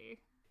silly.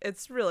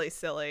 It's really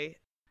silly.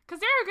 Because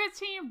they're a good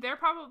team. They're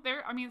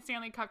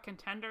Stanley Cup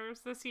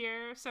contenders this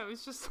year. So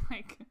it's just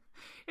like,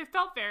 it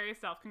felt very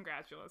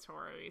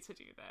self-congratulatory to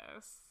do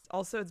this.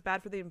 Also, it's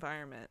bad for the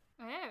environment.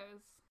 It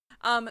is.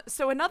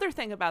 So another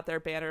thing about their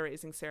banner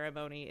raising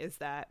ceremony is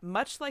that,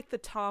 much like the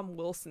Tom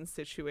Wilson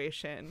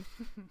situation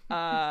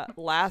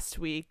last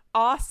week,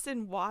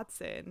 Austin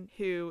Watson,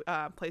 who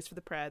plays for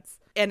the Preds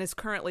and is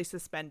currently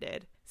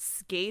suspended,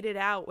 skated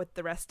out with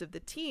the rest of the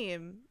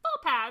team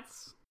Full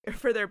pads.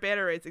 for their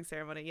banner raising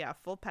ceremony. Yeah,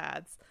 full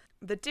pads.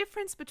 The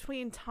difference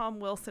between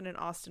Tom Wilson and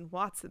Austin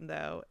Watson,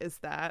 though, is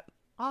that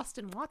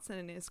Austin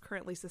Watson is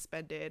currently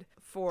suspended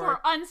For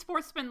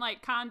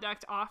unsportsmanlike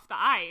conduct off the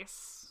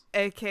ice.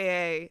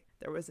 AKA,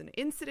 there was an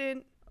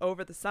incident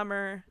over the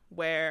summer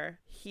where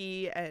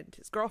he and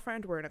his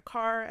girlfriend were in a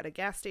car at a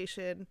gas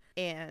station,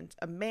 and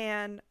a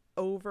man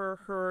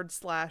overheard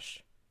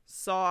 /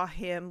 saw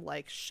him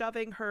like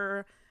shoving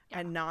her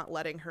and not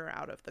letting her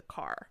out of the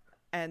car.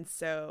 And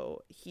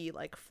so he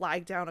like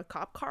flagged down a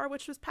cop car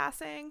which was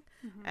passing,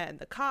 and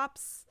the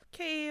cops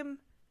came.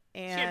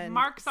 And she had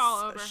marks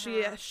all over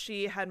her.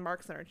 She had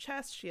marks on her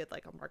chest. She had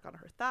like a mark on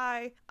her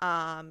thigh.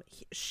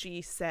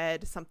 She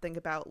said something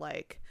about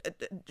like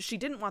she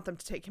didn't want them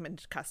to take him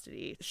into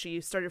custody. She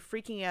started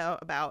freaking out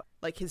about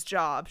like his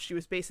job. She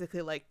was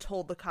basically like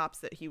told the cops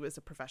that he was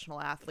a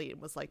professional athlete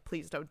and was like,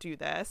 please don't do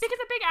this. Because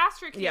a big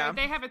asterisk here, Yeah.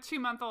 they have a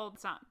 2-month-old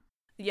son.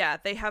 Yeah,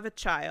 they have a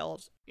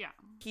child. Yeah.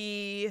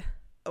 He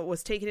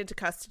was taken into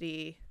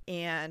custody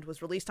and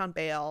was released on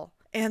bail.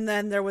 And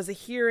then there was a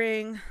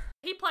hearing.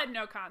 He pled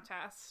no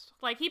contest.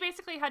 Like, he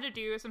basically had to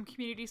do some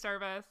community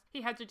service.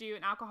 He had to do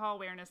an alcohol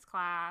awareness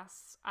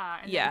class,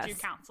 and then do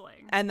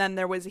counseling. And then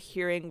there was a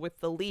hearing with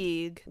the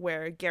league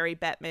where Gary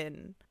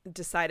Bettman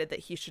decided that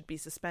he should be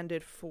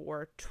suspended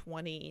for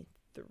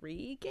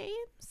 23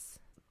 games.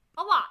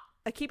 A lot.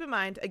 Keep in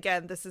mind,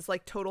 again, this is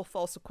like total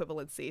false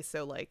equivalency,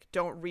 so like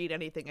don't read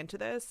anything into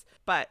this.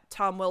 But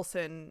Tom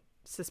Wilson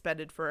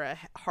suspended for a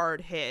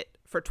hard hit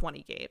for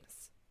 20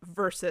 games.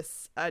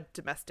 Versus a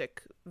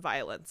domestic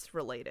violence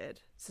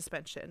related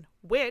suspension,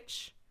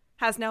 which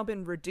has now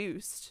been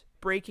reduced.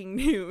 Breaking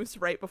news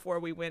right before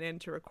we went in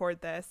to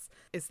record this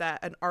is that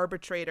an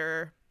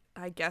arbitrator,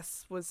 I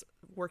guess, was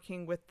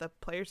working with the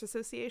Players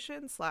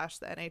Association /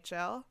 the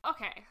NHL.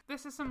 Okay,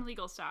 this is some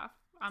legal stuff.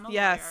 I'm a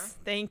Yes,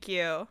 lawyer. thank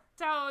you.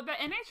 So the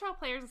NHL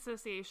Players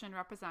Association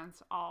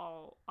represents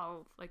all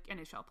like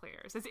NHL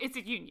players. It's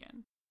a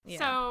union. Yeah.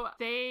 So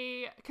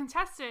they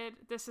contested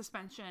the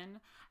suspension,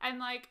 and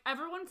like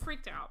everyone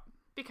freaked out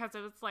because it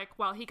was like,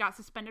 well, he got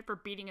suspended for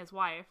beating his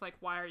wife. Like,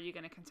 why are you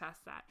going to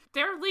contest that?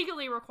 They're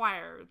legally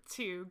required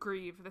to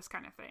grieve this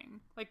kind of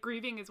thing. Like,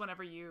 grieving is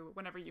whenever you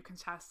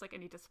contest like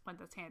any discipline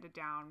that's handed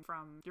down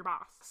from your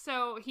boss.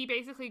 So he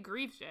basically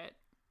grieved it.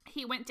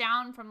 He went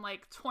down from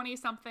like 20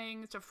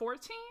 something to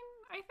 14,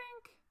 I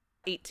think.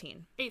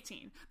 18. Because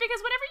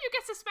whenever you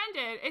get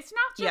suspended, it's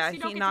not just you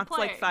don't he get knocked to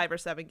play. like 5 or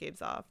 7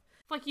 games off.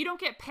 Like, you don't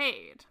get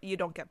paid. You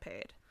don't get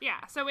paid.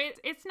 Yeah, so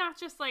it's not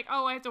just like,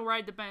 oh, I have to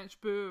ride the bench,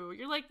 boo.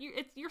 You're like,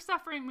 you're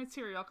suffering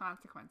material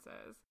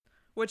consequences.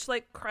 Which,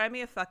 like, cry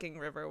me a fucking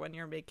river when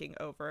you're making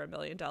over $1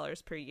 million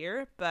per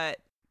year, but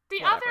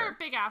The whatever. other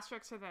big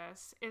asterisk to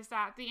this is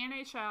that the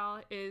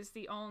NHL is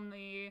the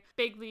only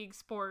big league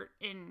sport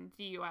in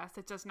the U.S.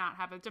 that does not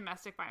have a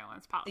domestic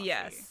violence policy.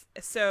 Yes.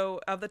 So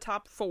of the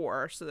top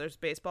 4, so there's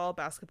baseball,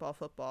 basketball,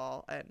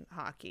 football, and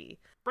hockey.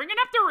 Bringing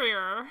up the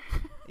rear.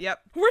 Yep.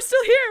 We're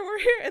still here. We're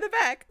here in the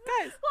back.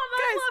 Guys,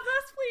 Love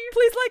us, please.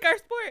 please like our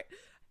sport.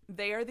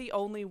 They are the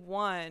only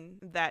one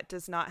that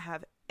does not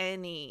have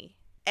any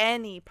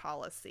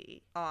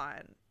policy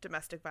on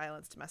domestic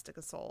violence, domestic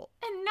assault.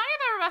 And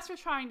neither of us are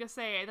trying to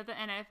say that the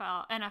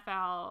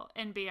NFL,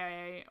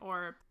 NBA,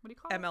 or what do you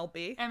call it?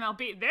 MLB.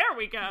 MLB. There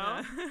we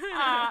go.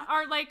 Yeah.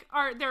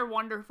 They're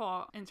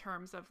wonderful in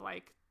terms of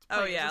like Oh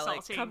players yeah, like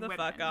assaulting come the women.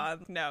 fuck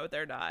on. No,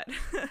 they're not.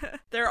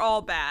 They're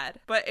all bad,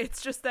 but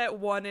it's just that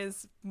one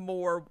is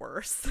more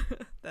worse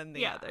than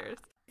the others.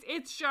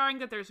 It's jarring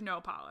that there's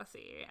no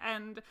policy,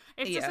 and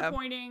it's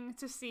disappointing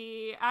to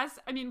see.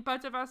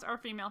 Both of us are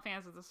female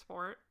fans of the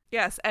sport.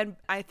 Yes, and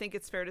I think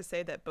it's fair to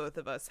say that both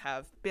of us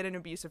have been in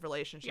abusive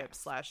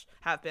relationships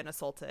 / have been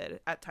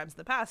assaulted at times in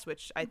the past,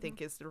 which I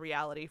think is the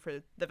reality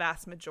for the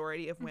vast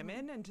majority of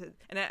women.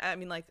 And I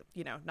mean, like,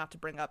 you know, not to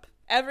bring up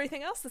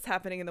everything else that's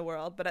happening in the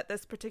world, but at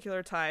this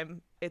particular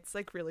time, it's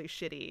like really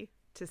shitty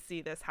to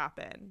see this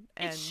happen.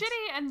 And it's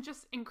shitty and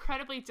just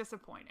incredibly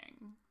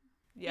disappointing.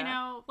 Yeah. You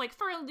know, like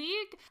for a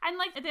league, and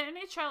like the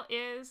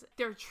NHL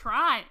they're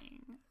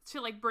trying to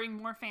like bring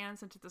more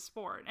fans into the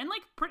sport, and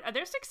like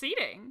they're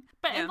succeeding.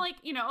 But and like,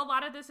 you know, a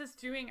lot of this is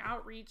doing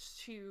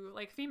outreach to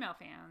like female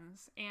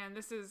fans, and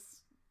this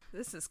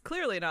is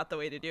clearly not the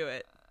way to do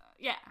it.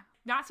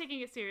 Not taking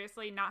it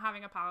seriously, not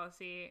having a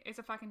policy. It's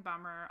a fucking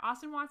bummer.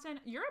 Austin Watson,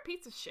 you're a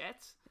piece of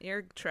shit.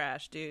 You're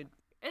trash, dude.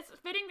 It's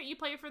fitting that you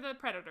play for the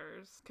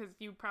Predators, because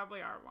you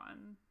probably are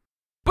one.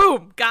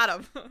 Boom, got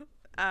him.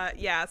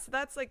 So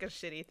that's like a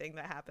shitty thing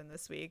that happened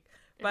this week.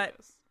 But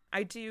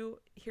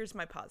here's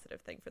my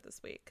positive thing for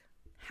this week.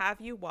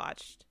 Have you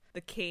watched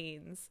the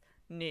Canes'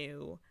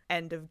 new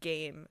end of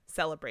game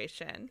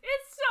celebration?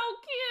 It's so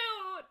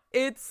cute.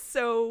 It's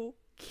so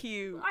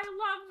cute. I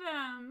love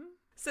them.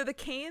 So the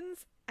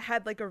Canes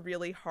had like a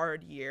really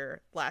hard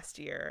year last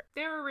year.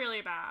 They were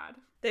really bad.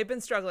 They've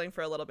been struggling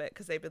for a little bit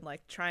because they've been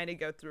like trying to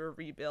go through a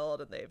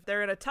rebuild, and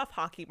they're in a tough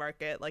hockey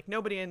market. Like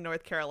nobody in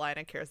North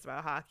Carolina cares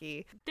about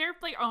hockey. Their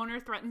like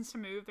owner threatens to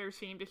move their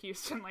team to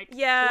Houston like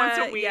once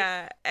a week.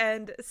 Yeah.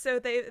 And so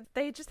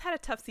they just had a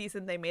tough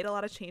season. They made a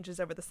lot of changes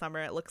over the summer.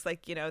 It looks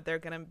like, you know, they're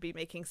gonna be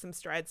making some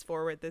strides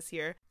forward this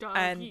year.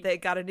 And they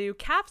got a new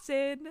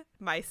captain,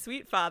 my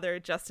sweet father,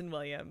 Justin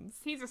Williams.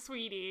 He's a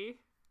sweetie.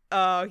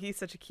 Oh, he's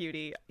such a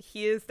cutie.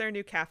 He is their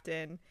new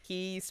captain.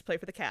 He used to play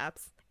for the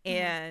Caps.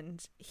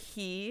 And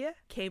he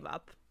came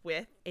up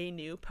with a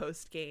new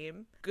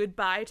post-game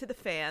goodbye to the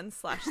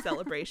fans /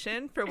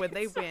 celebration for when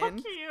they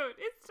win.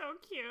 It's so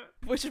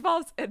cute. Which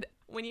involves, and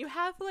when you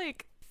have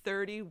like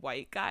 30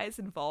 white guys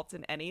involved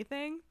in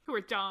anything who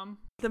are dumb,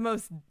 the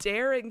most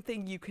daring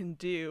thing you can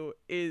do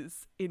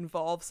is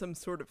involve some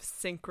sort of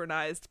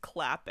synchronized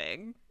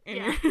clapping in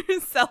your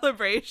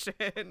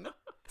celebration.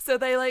 So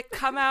they like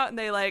come out and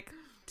they like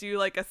do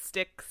like a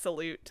stick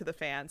salute to the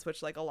fans,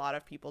 which like a lot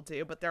of people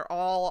do, but they're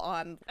all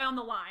on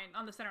the line,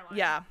 on the center line.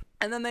 Yeah.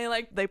 And then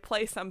they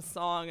play some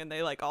song and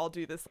they like all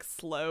do this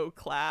slow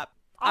clap.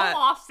 All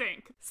off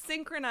sync.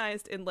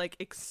 Synchronized in like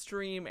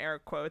extreme air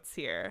quotes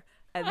here.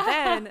 And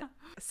then,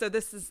 so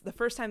this is the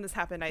first time this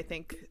happened, I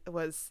think,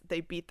 was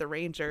they beat the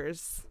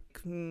Rangers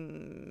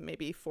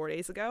maybe 4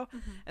 days ago.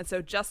 And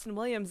so Justin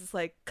Williams is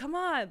like, come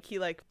on. He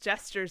like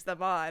gestures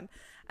them on.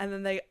 And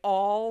then they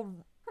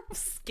all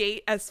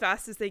skate as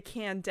fast as they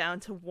can down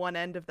to one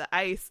end of the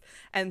ice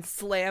and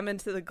slam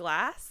into the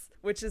glass,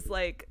 which is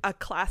like a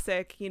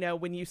classic, you know,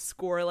 when you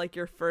score like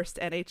your first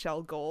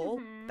NHL goal.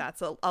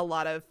 That's a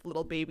lot of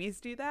little babies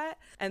do that.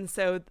 And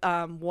so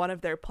one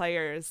of their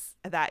players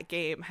that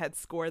game had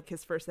scored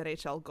his first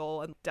NHL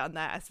goal and done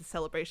that as a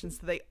celebration.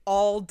 So they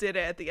all did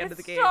it at the end of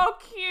the game. So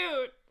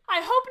cute. I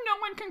hope no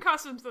one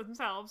concusses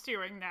themselves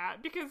doing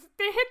that, because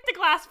they hit the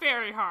glass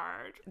very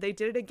hard. They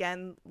did it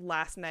again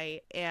last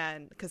night,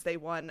 and because they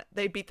won,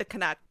 they beat the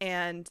Canucks,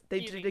 and they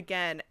did it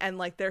again, and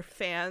like their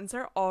fans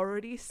are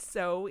already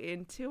so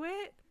into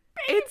it.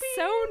 Baby. It's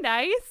so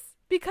nice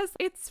because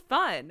it's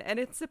fun, and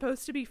it's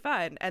supposed to be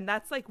fun, and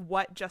that's like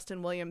what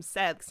Justin Williams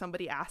said.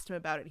 Somebody asked him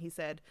about it, and he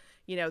said,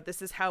 you know,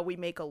 this is how we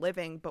make a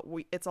living, but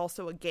it's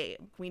also a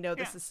game. We know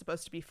this is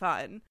supposed to be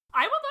fun.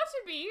 I would love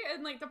to be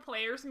in like the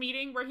players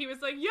meeting where he was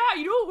like, yeah,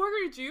 you know what we're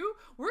gonna do?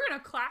 We're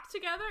gonna clap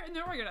together and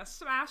then we're gonna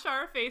smash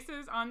our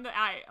faces on the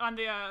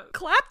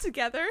clap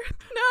together?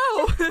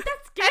 No.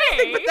 That's gay.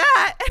 Anything but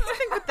that.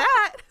 Anything but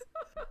that.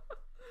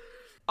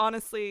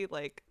 Honestly,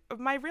 like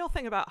my real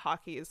thing about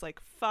hockey is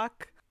like,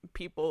 fuck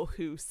people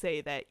who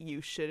say that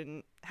you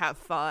shouldn't have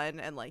fun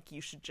and like you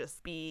should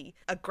just be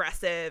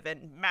aggressive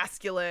and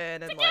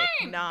masculine and like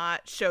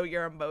not show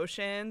your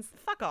emotions.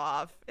 Fuck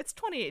off. It's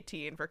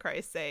 2018, for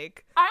Christ's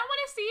sake. I want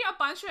to see a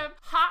bunch of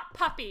hot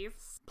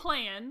puppies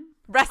playing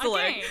wrestling.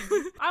 A game.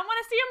 I want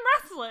to see them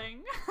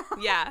wrestling.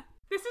 Yeah.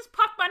 This is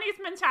Puck Bunny's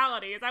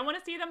mentality. I want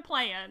to see them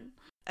playing.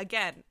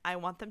 Again, I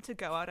want them to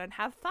go out and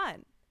have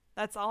fun.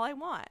 That's all I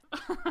want.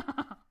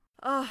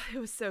 Oh, it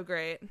was so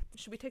great.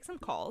 Should we take some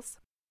calls?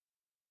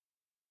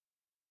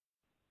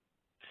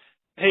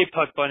 Hey,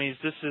 Puck Bunnies.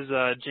 This is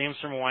James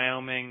from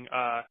Wyoming.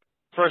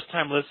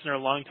 First-time listener,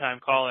 long-time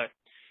caller.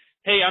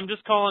 Hey, I'm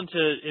just calling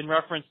in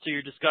reference to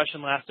your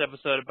discussion last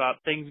episode about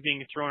things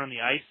being thrown on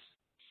the ice,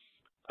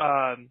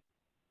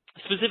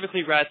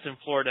 specifically rats in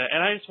Florida.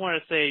 And I just wanted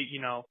to say, you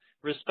know,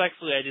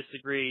 respectfully, I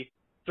disagree.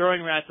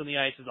 Throwing rats on the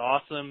ice is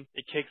awesome.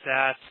 It kicks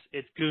ass.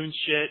 It's goon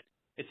shit.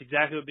 It's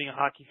exactly what being a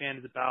hockey fan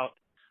is about.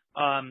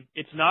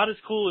 It's not as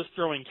cool as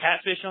throwing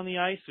catfish on the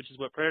ice, which is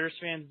what Predators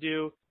fans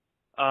do.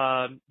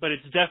 But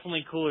it's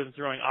definitely cooler than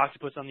throwing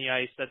octopus on the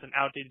ice. That's an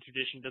outdated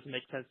tradition. Doesn't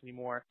make sense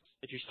anymore.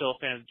 If you're still a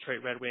fan of the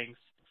Detroit Red Wings,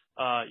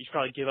 you should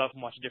probably give up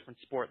and watch a different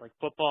sport like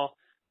football.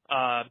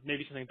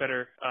 Maybe something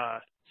better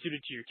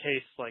suited to your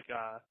taste, like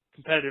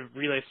competitive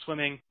relay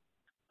swimming,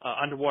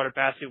 underwater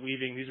basket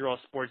weaving. These are all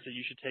sports that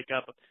you should take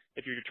up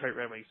if you're a Detroit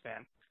Red Wings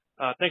fan.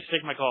 Thanks for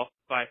taking my call.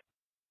 Bye.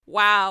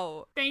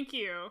 Wow. Thank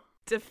you.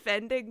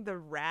 Defending the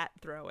rat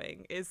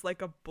throwing is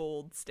like a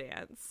bold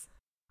stance.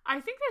 I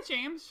think that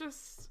James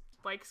just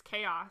likes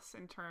chaos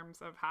in terms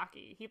of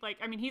hockey. He's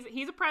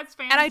a Preds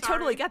fan. And I sorry,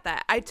 totally get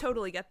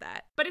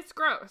that. but it's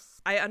gross.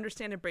 I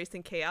understand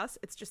embracing chaos.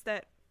 It's just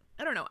that,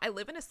 I don't know, I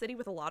live in a city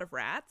with a lot of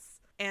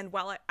rats. And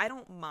while I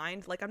don't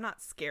mind, like, I'm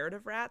not scared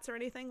of rats or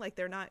anything. Like,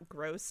 they're not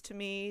gross to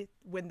me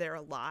when they're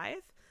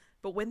alive.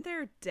 But when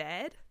they're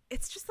dead,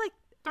 it's just like,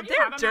 Don't you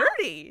they're have a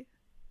dirty.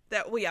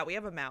 We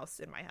have a mouse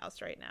in my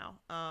house right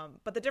now.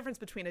 But the difference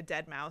between a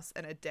dead mouse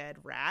and a dead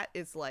rat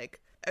is,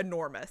 like,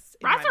 enormous.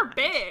 Rats are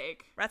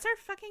big. Rats are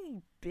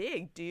fucking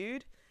big,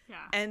 dude. Yeah.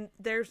 And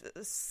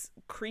there's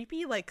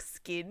creepy, like,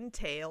 skin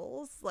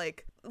tails.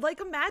 Like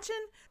imagine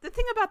the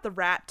thing about the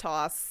rat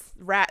toss,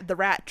 the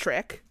rat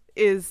trick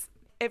is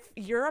if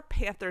you're a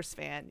Panthers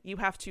fan, you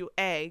have to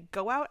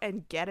go out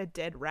and get a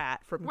dead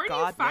rat from Where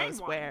God do you find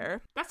knows one?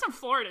 where. That's some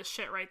Florida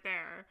shit right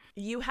there.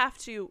 You have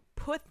to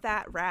put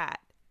that rat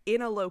in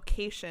a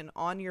location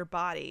on your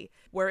body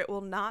where it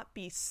will not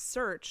be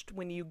searched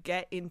when you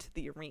get into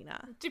the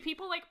arena. Do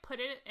people like put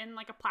it in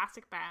like a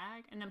plastic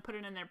bag and then put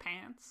it in their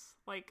pants?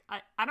 Like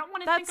I don't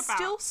want to think That's about.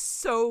 still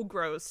so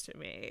gross to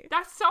me.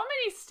 That's so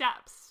many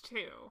steps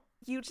too.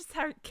 You just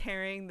are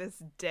carrying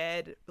this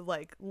dead,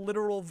 like,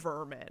 literal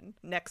vermin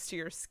next to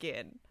your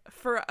skin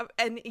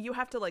and you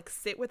have to, like,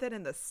 sit with it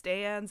in the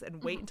stands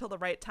and wait until the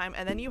right time,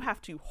 and then you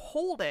have to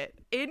hold it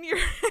in your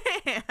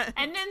hand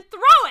And then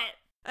throw it.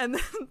 and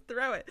then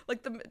throw it.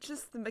 Like, the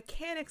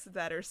mechanics of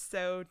that are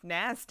so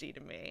nasty to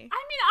me. I mean,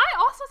 I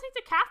also think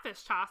the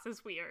catfish toss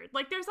is weird.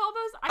 Like, there's all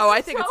those.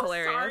 I think it's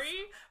hilarious.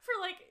 Sorry for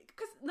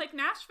because like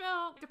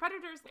Nashville, the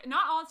Predators.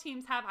 Not all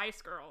teams have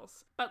ice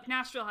girls, but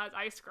Nashville has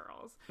ice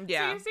girls.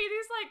 Yeah. So you see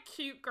these like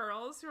cute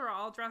girls who are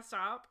all dressed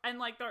up and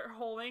like they're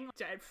holding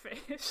dead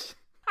fish.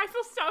 I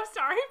feel so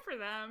sorry for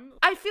them.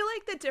 I feel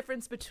like the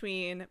difference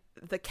between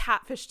the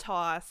catfish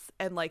toss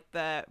and like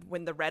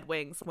when the Red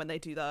Wings, when they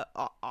do the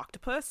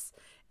octopus,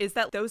 is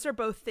that those are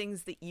both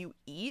things that you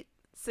eat.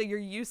 So you're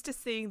used to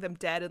seeing them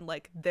dead and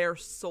like they're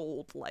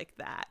sold like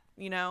that,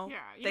 you know? Yeah,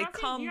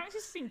 you're not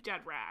just seeing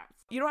dead rats.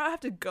 You don't have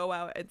to go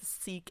out and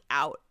seek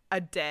out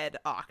a dead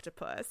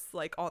octopus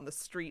like on the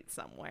street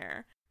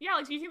somewhere. Yeah,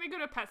 like do you think they go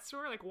to a pet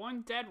store like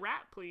one dead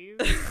rat, please?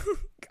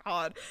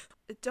 God,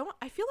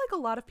 I feel like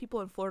a lot of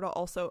people in Florida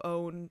also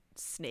own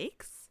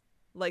snakes,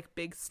 like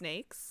big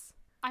snakes.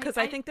 Because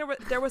I think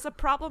there was a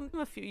problem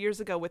a few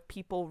years ago with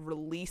people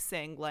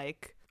releasing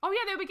like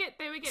they would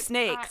get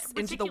snakes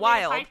into the reticulated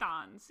wild.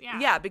 pythons.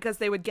 Yeah, because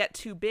they would get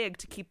too big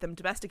to keep them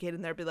domesticated,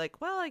 and they'd be like,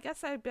 well, I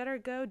guess I better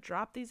go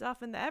drop these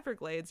off in the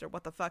Everglades or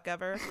what the fuck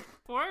ever.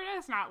 Florida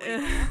is not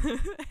legal.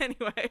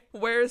 Anyway,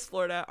 where is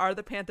Florida? Are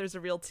the Panthers a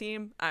real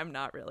team? I'm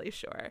not really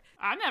sure.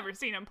 I've never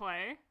seen them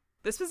play.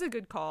 This was a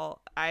good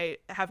call. I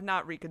have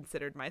not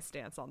reconsidered my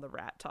stance on the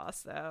rat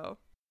toss, though.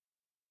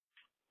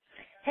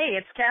 Hey,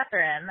 it's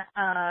Catherine.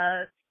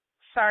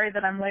 Sorry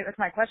that I'm late with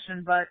my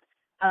question, but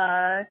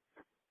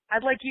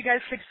I'd like you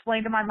guys to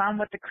explain to my mom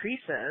what the crease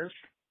is.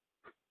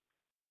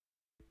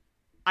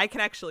 I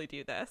can actually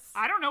do this.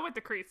 I don't know what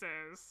the crease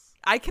is.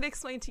 I can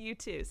explain to you,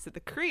 too. So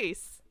the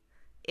crease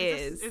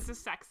is... Is this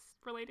sex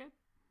related?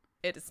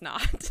 It is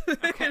not.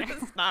 Okay. It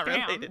is not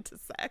Damn. related to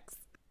sex.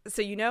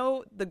 So you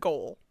know the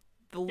goal.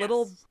 The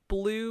little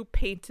blue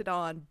painted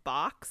on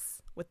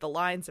box with the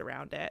lines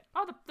around it.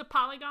 Oh, the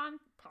polygon?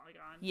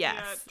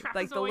 Yes. The,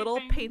 like the trapezoid little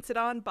thing? painted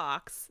on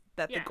box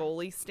that the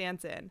goalie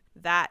stands in.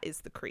 That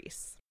is the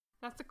crease.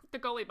 That's the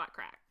goalie butt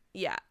crack.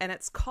 Yeah. And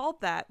it's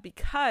called that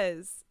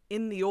because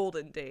in the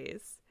olden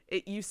days,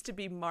 it used to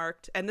be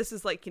marked, and this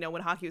is like, you know,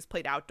 when hockey was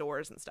played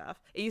outdoors and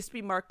stuff, it used to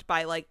be marked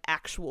by like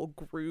actual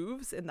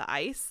grooves in the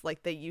ice.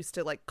 Like they used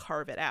to like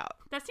carve it out.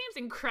 That seems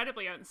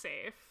incredibly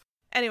unsafe.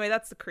 Anyway,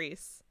 that's the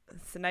crease.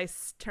 It's a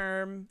nice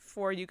term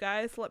for you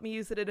guys. Let me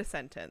use it in a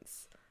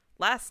sentence.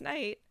 Last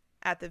night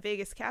at the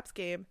Vegas Caps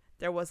game,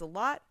 there was a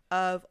lot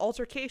of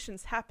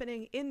altercations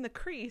happening in the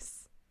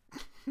crease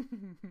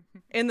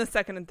in the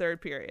second and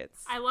third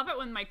periods. I love it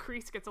when my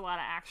crease gets a lot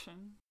of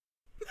action.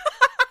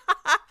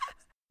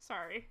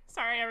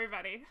 Sorry,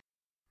 everybody.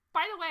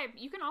 By the way,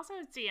 you can also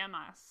DM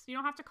us. You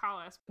don't have to call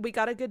us. We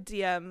got a good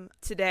DM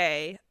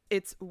today.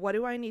 It's what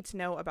do I need to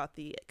know about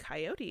the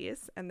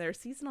Coyotes and their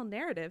seasonal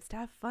narratives to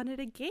have fun at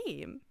a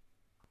game?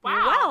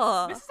 Wow.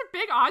 Well, This is a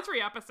big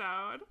Audrey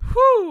episode.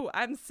 Whew,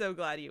 I'm so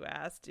glad you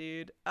asked,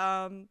 dude.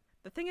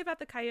 The thing about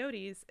the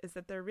Coyotes is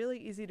that they're really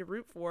easy to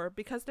root for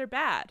because they're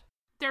bad.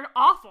 They're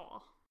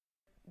awful.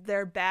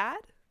 They're bad.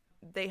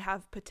 They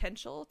have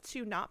potential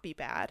to not be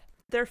bad.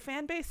 Their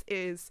fan base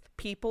is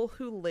people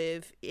who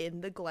live in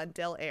the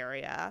Glendale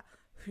area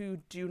who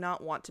do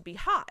not want to be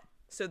hot.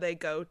 So they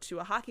go to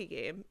a hockey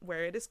game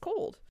where it is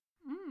cold.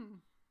 Mm.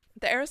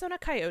 The Arizona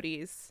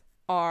Coyotes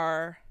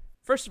are,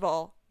 first of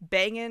all,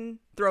 banging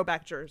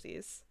throwback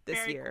jerseys this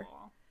Very year.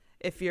 Cool.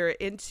 If you're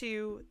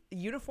into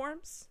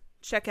uniforms,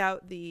 check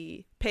out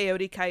the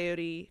Peyote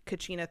Coyote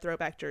Kachina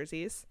throwback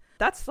jerseys.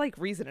 That's like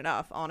reason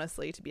enough,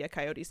 honestly, to be a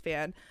Coyotes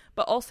fan.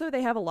 But also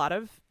they have a lot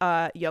of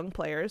young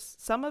players,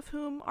 some of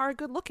whom are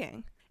good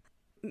looking.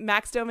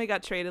 Max Domi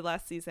got traded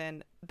last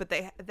season, but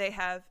they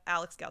have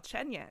Alex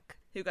Galchenyuk,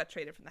 who got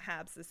traded from the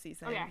Habs this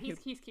season. Oh yeah, he's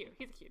cute.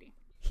 He's a cutie.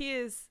 He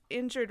is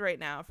injured right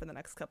now for the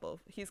next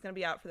he's going to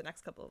be out for the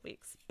next couple of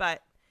weeks.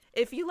 But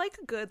if you like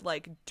a good,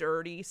 like,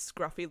 dirty,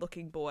 scruffy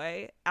looking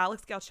boy,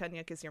 Alex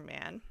Galchenyuk is your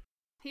man.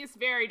 He's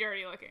very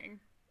dirty looking.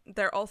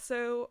 There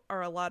also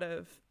are a lot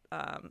of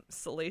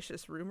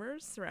salacious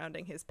rumors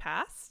surrounding his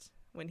past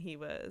when he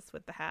was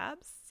with the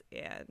Habs,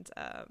 and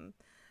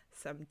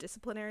some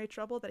disciplinary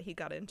trouble that he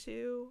got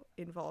into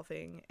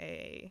involving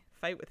a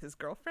fight with his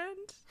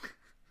girlfriend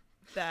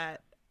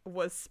that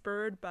was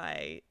spurred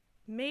by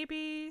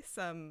maybe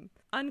some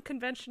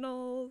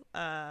unconventional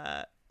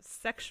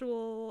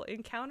sexual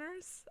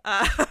encounters.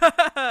 Yeah,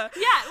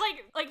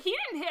 like he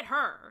didn't hit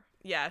her.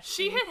 Yeah,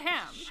 She hit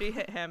him. She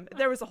hit him.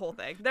 There was a whole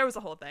thing. We'll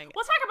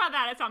talk about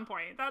that at some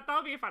point.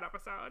 That'll be a fun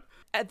episode.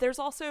 There's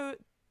also,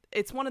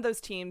 it's one of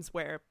those teams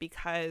where,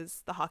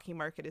 because the hockey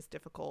market is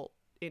difficult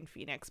in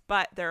Phoenix,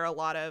 but there are a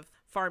lot of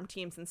farm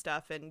teams and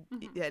stuff, and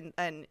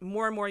and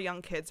more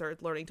young kids are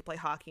learning to play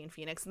hockey in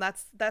Phoenix, and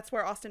that's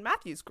where Austin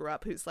Matthews grew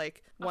up, who's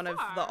like one of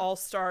the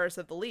all-stars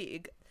of the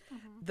league.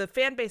 The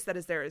fan base that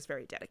is there is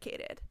very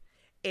dedicated,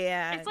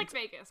 and it's like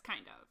Vegas,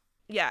 kind of.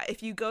 Yeah,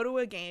 if you go to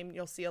a game,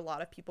 you'll see a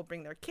lot of people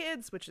bring their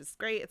kids, which is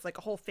great. It's like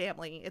a whole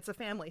family. It's a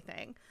family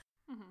thing.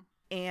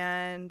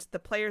 And the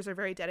players are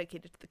very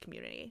dedicated to the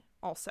community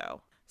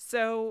also.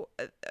 So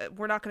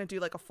we're not going to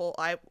do like a full,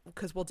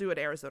 because we'll do an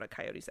Arizona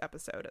Coyotes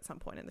episode at some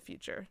point in the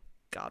future,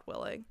 God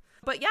willing.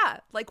 But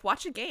yeah, like,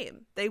 watch a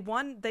game. They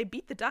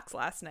beat the Ducks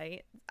last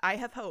night. I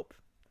have hope.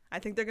 I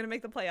think they're going to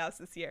make the playoffs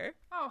this year.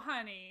 Oh,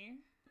 honey.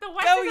 The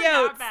West Go is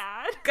Yotes! not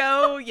bad.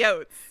 Go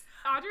Yotes!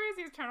 Audrey is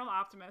the eternal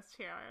optimist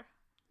here.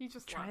 You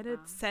just Try love to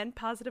them. send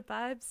positive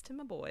vibes to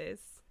my boys.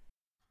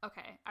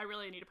 Okay, I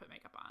really need to put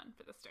makeup on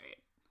for this date.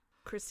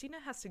 Christina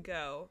has to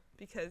go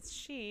because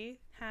she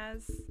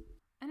has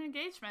An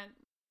engagement.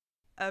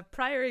 a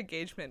prior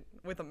engagement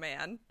with a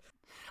man.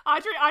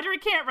 Audrey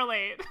can't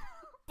relate.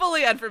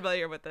 Fully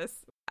unfamiliar with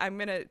this. I'm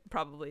going to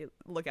probably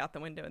look out the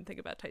window and think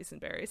about Tyson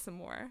Berry some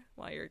more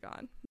while you're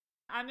gone.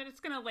 I'm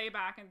just going to lay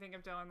back and think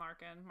of Dylan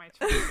Larkin, my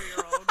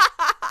 23-year-old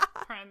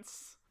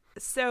prince.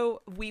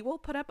 So we will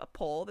put up a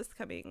poll this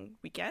coming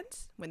weekend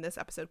when this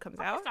episode comes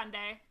out.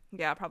 Sunday.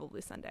 Yeah,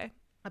 probably Sunday.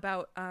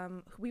 About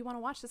who we want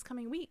to watch this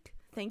coming week.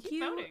 Thank Keep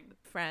you, voting.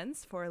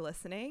 friends, for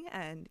listening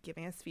and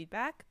giving us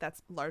feedback.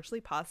 That's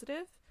largely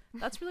positive.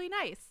 That's really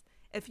nice.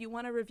 If you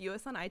want to review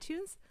us on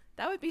iTunes,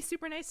 that would be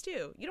super nice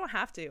too. You don't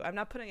have to. I'm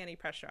not putting any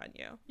pressure on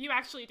you. You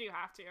actually do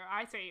have to.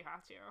 I say you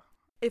have to.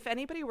 If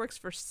anybody works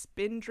for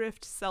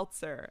Spindrift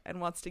Seltzer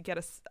and wants to get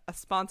a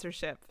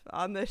sponsorship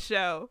on this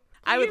show,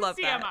 I would love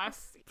that. DM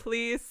us.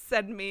 Please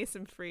send me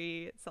some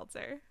free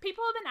seltzer.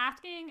 People have been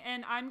asking,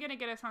 and I'm going to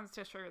get us on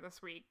Stitcher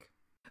this week.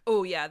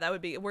 Oh, yeah, that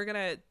would be... We're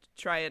going to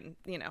try and,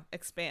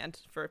 expand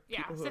for Yeah,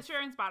 people who Stitcher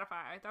and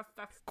Spotify.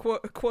 That's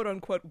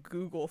quote-unquote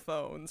Google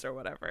phones or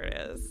whatever it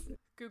is.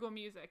 Google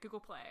Music, Google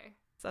Play.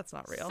 So that's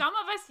not real. Some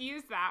of us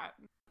use that.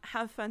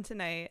 Have fun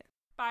tonight.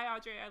 Bye,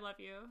 Audrey. I love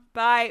you.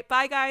 Bye.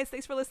 Bye, guys.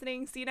 Thanks for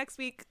listening. See you next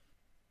week.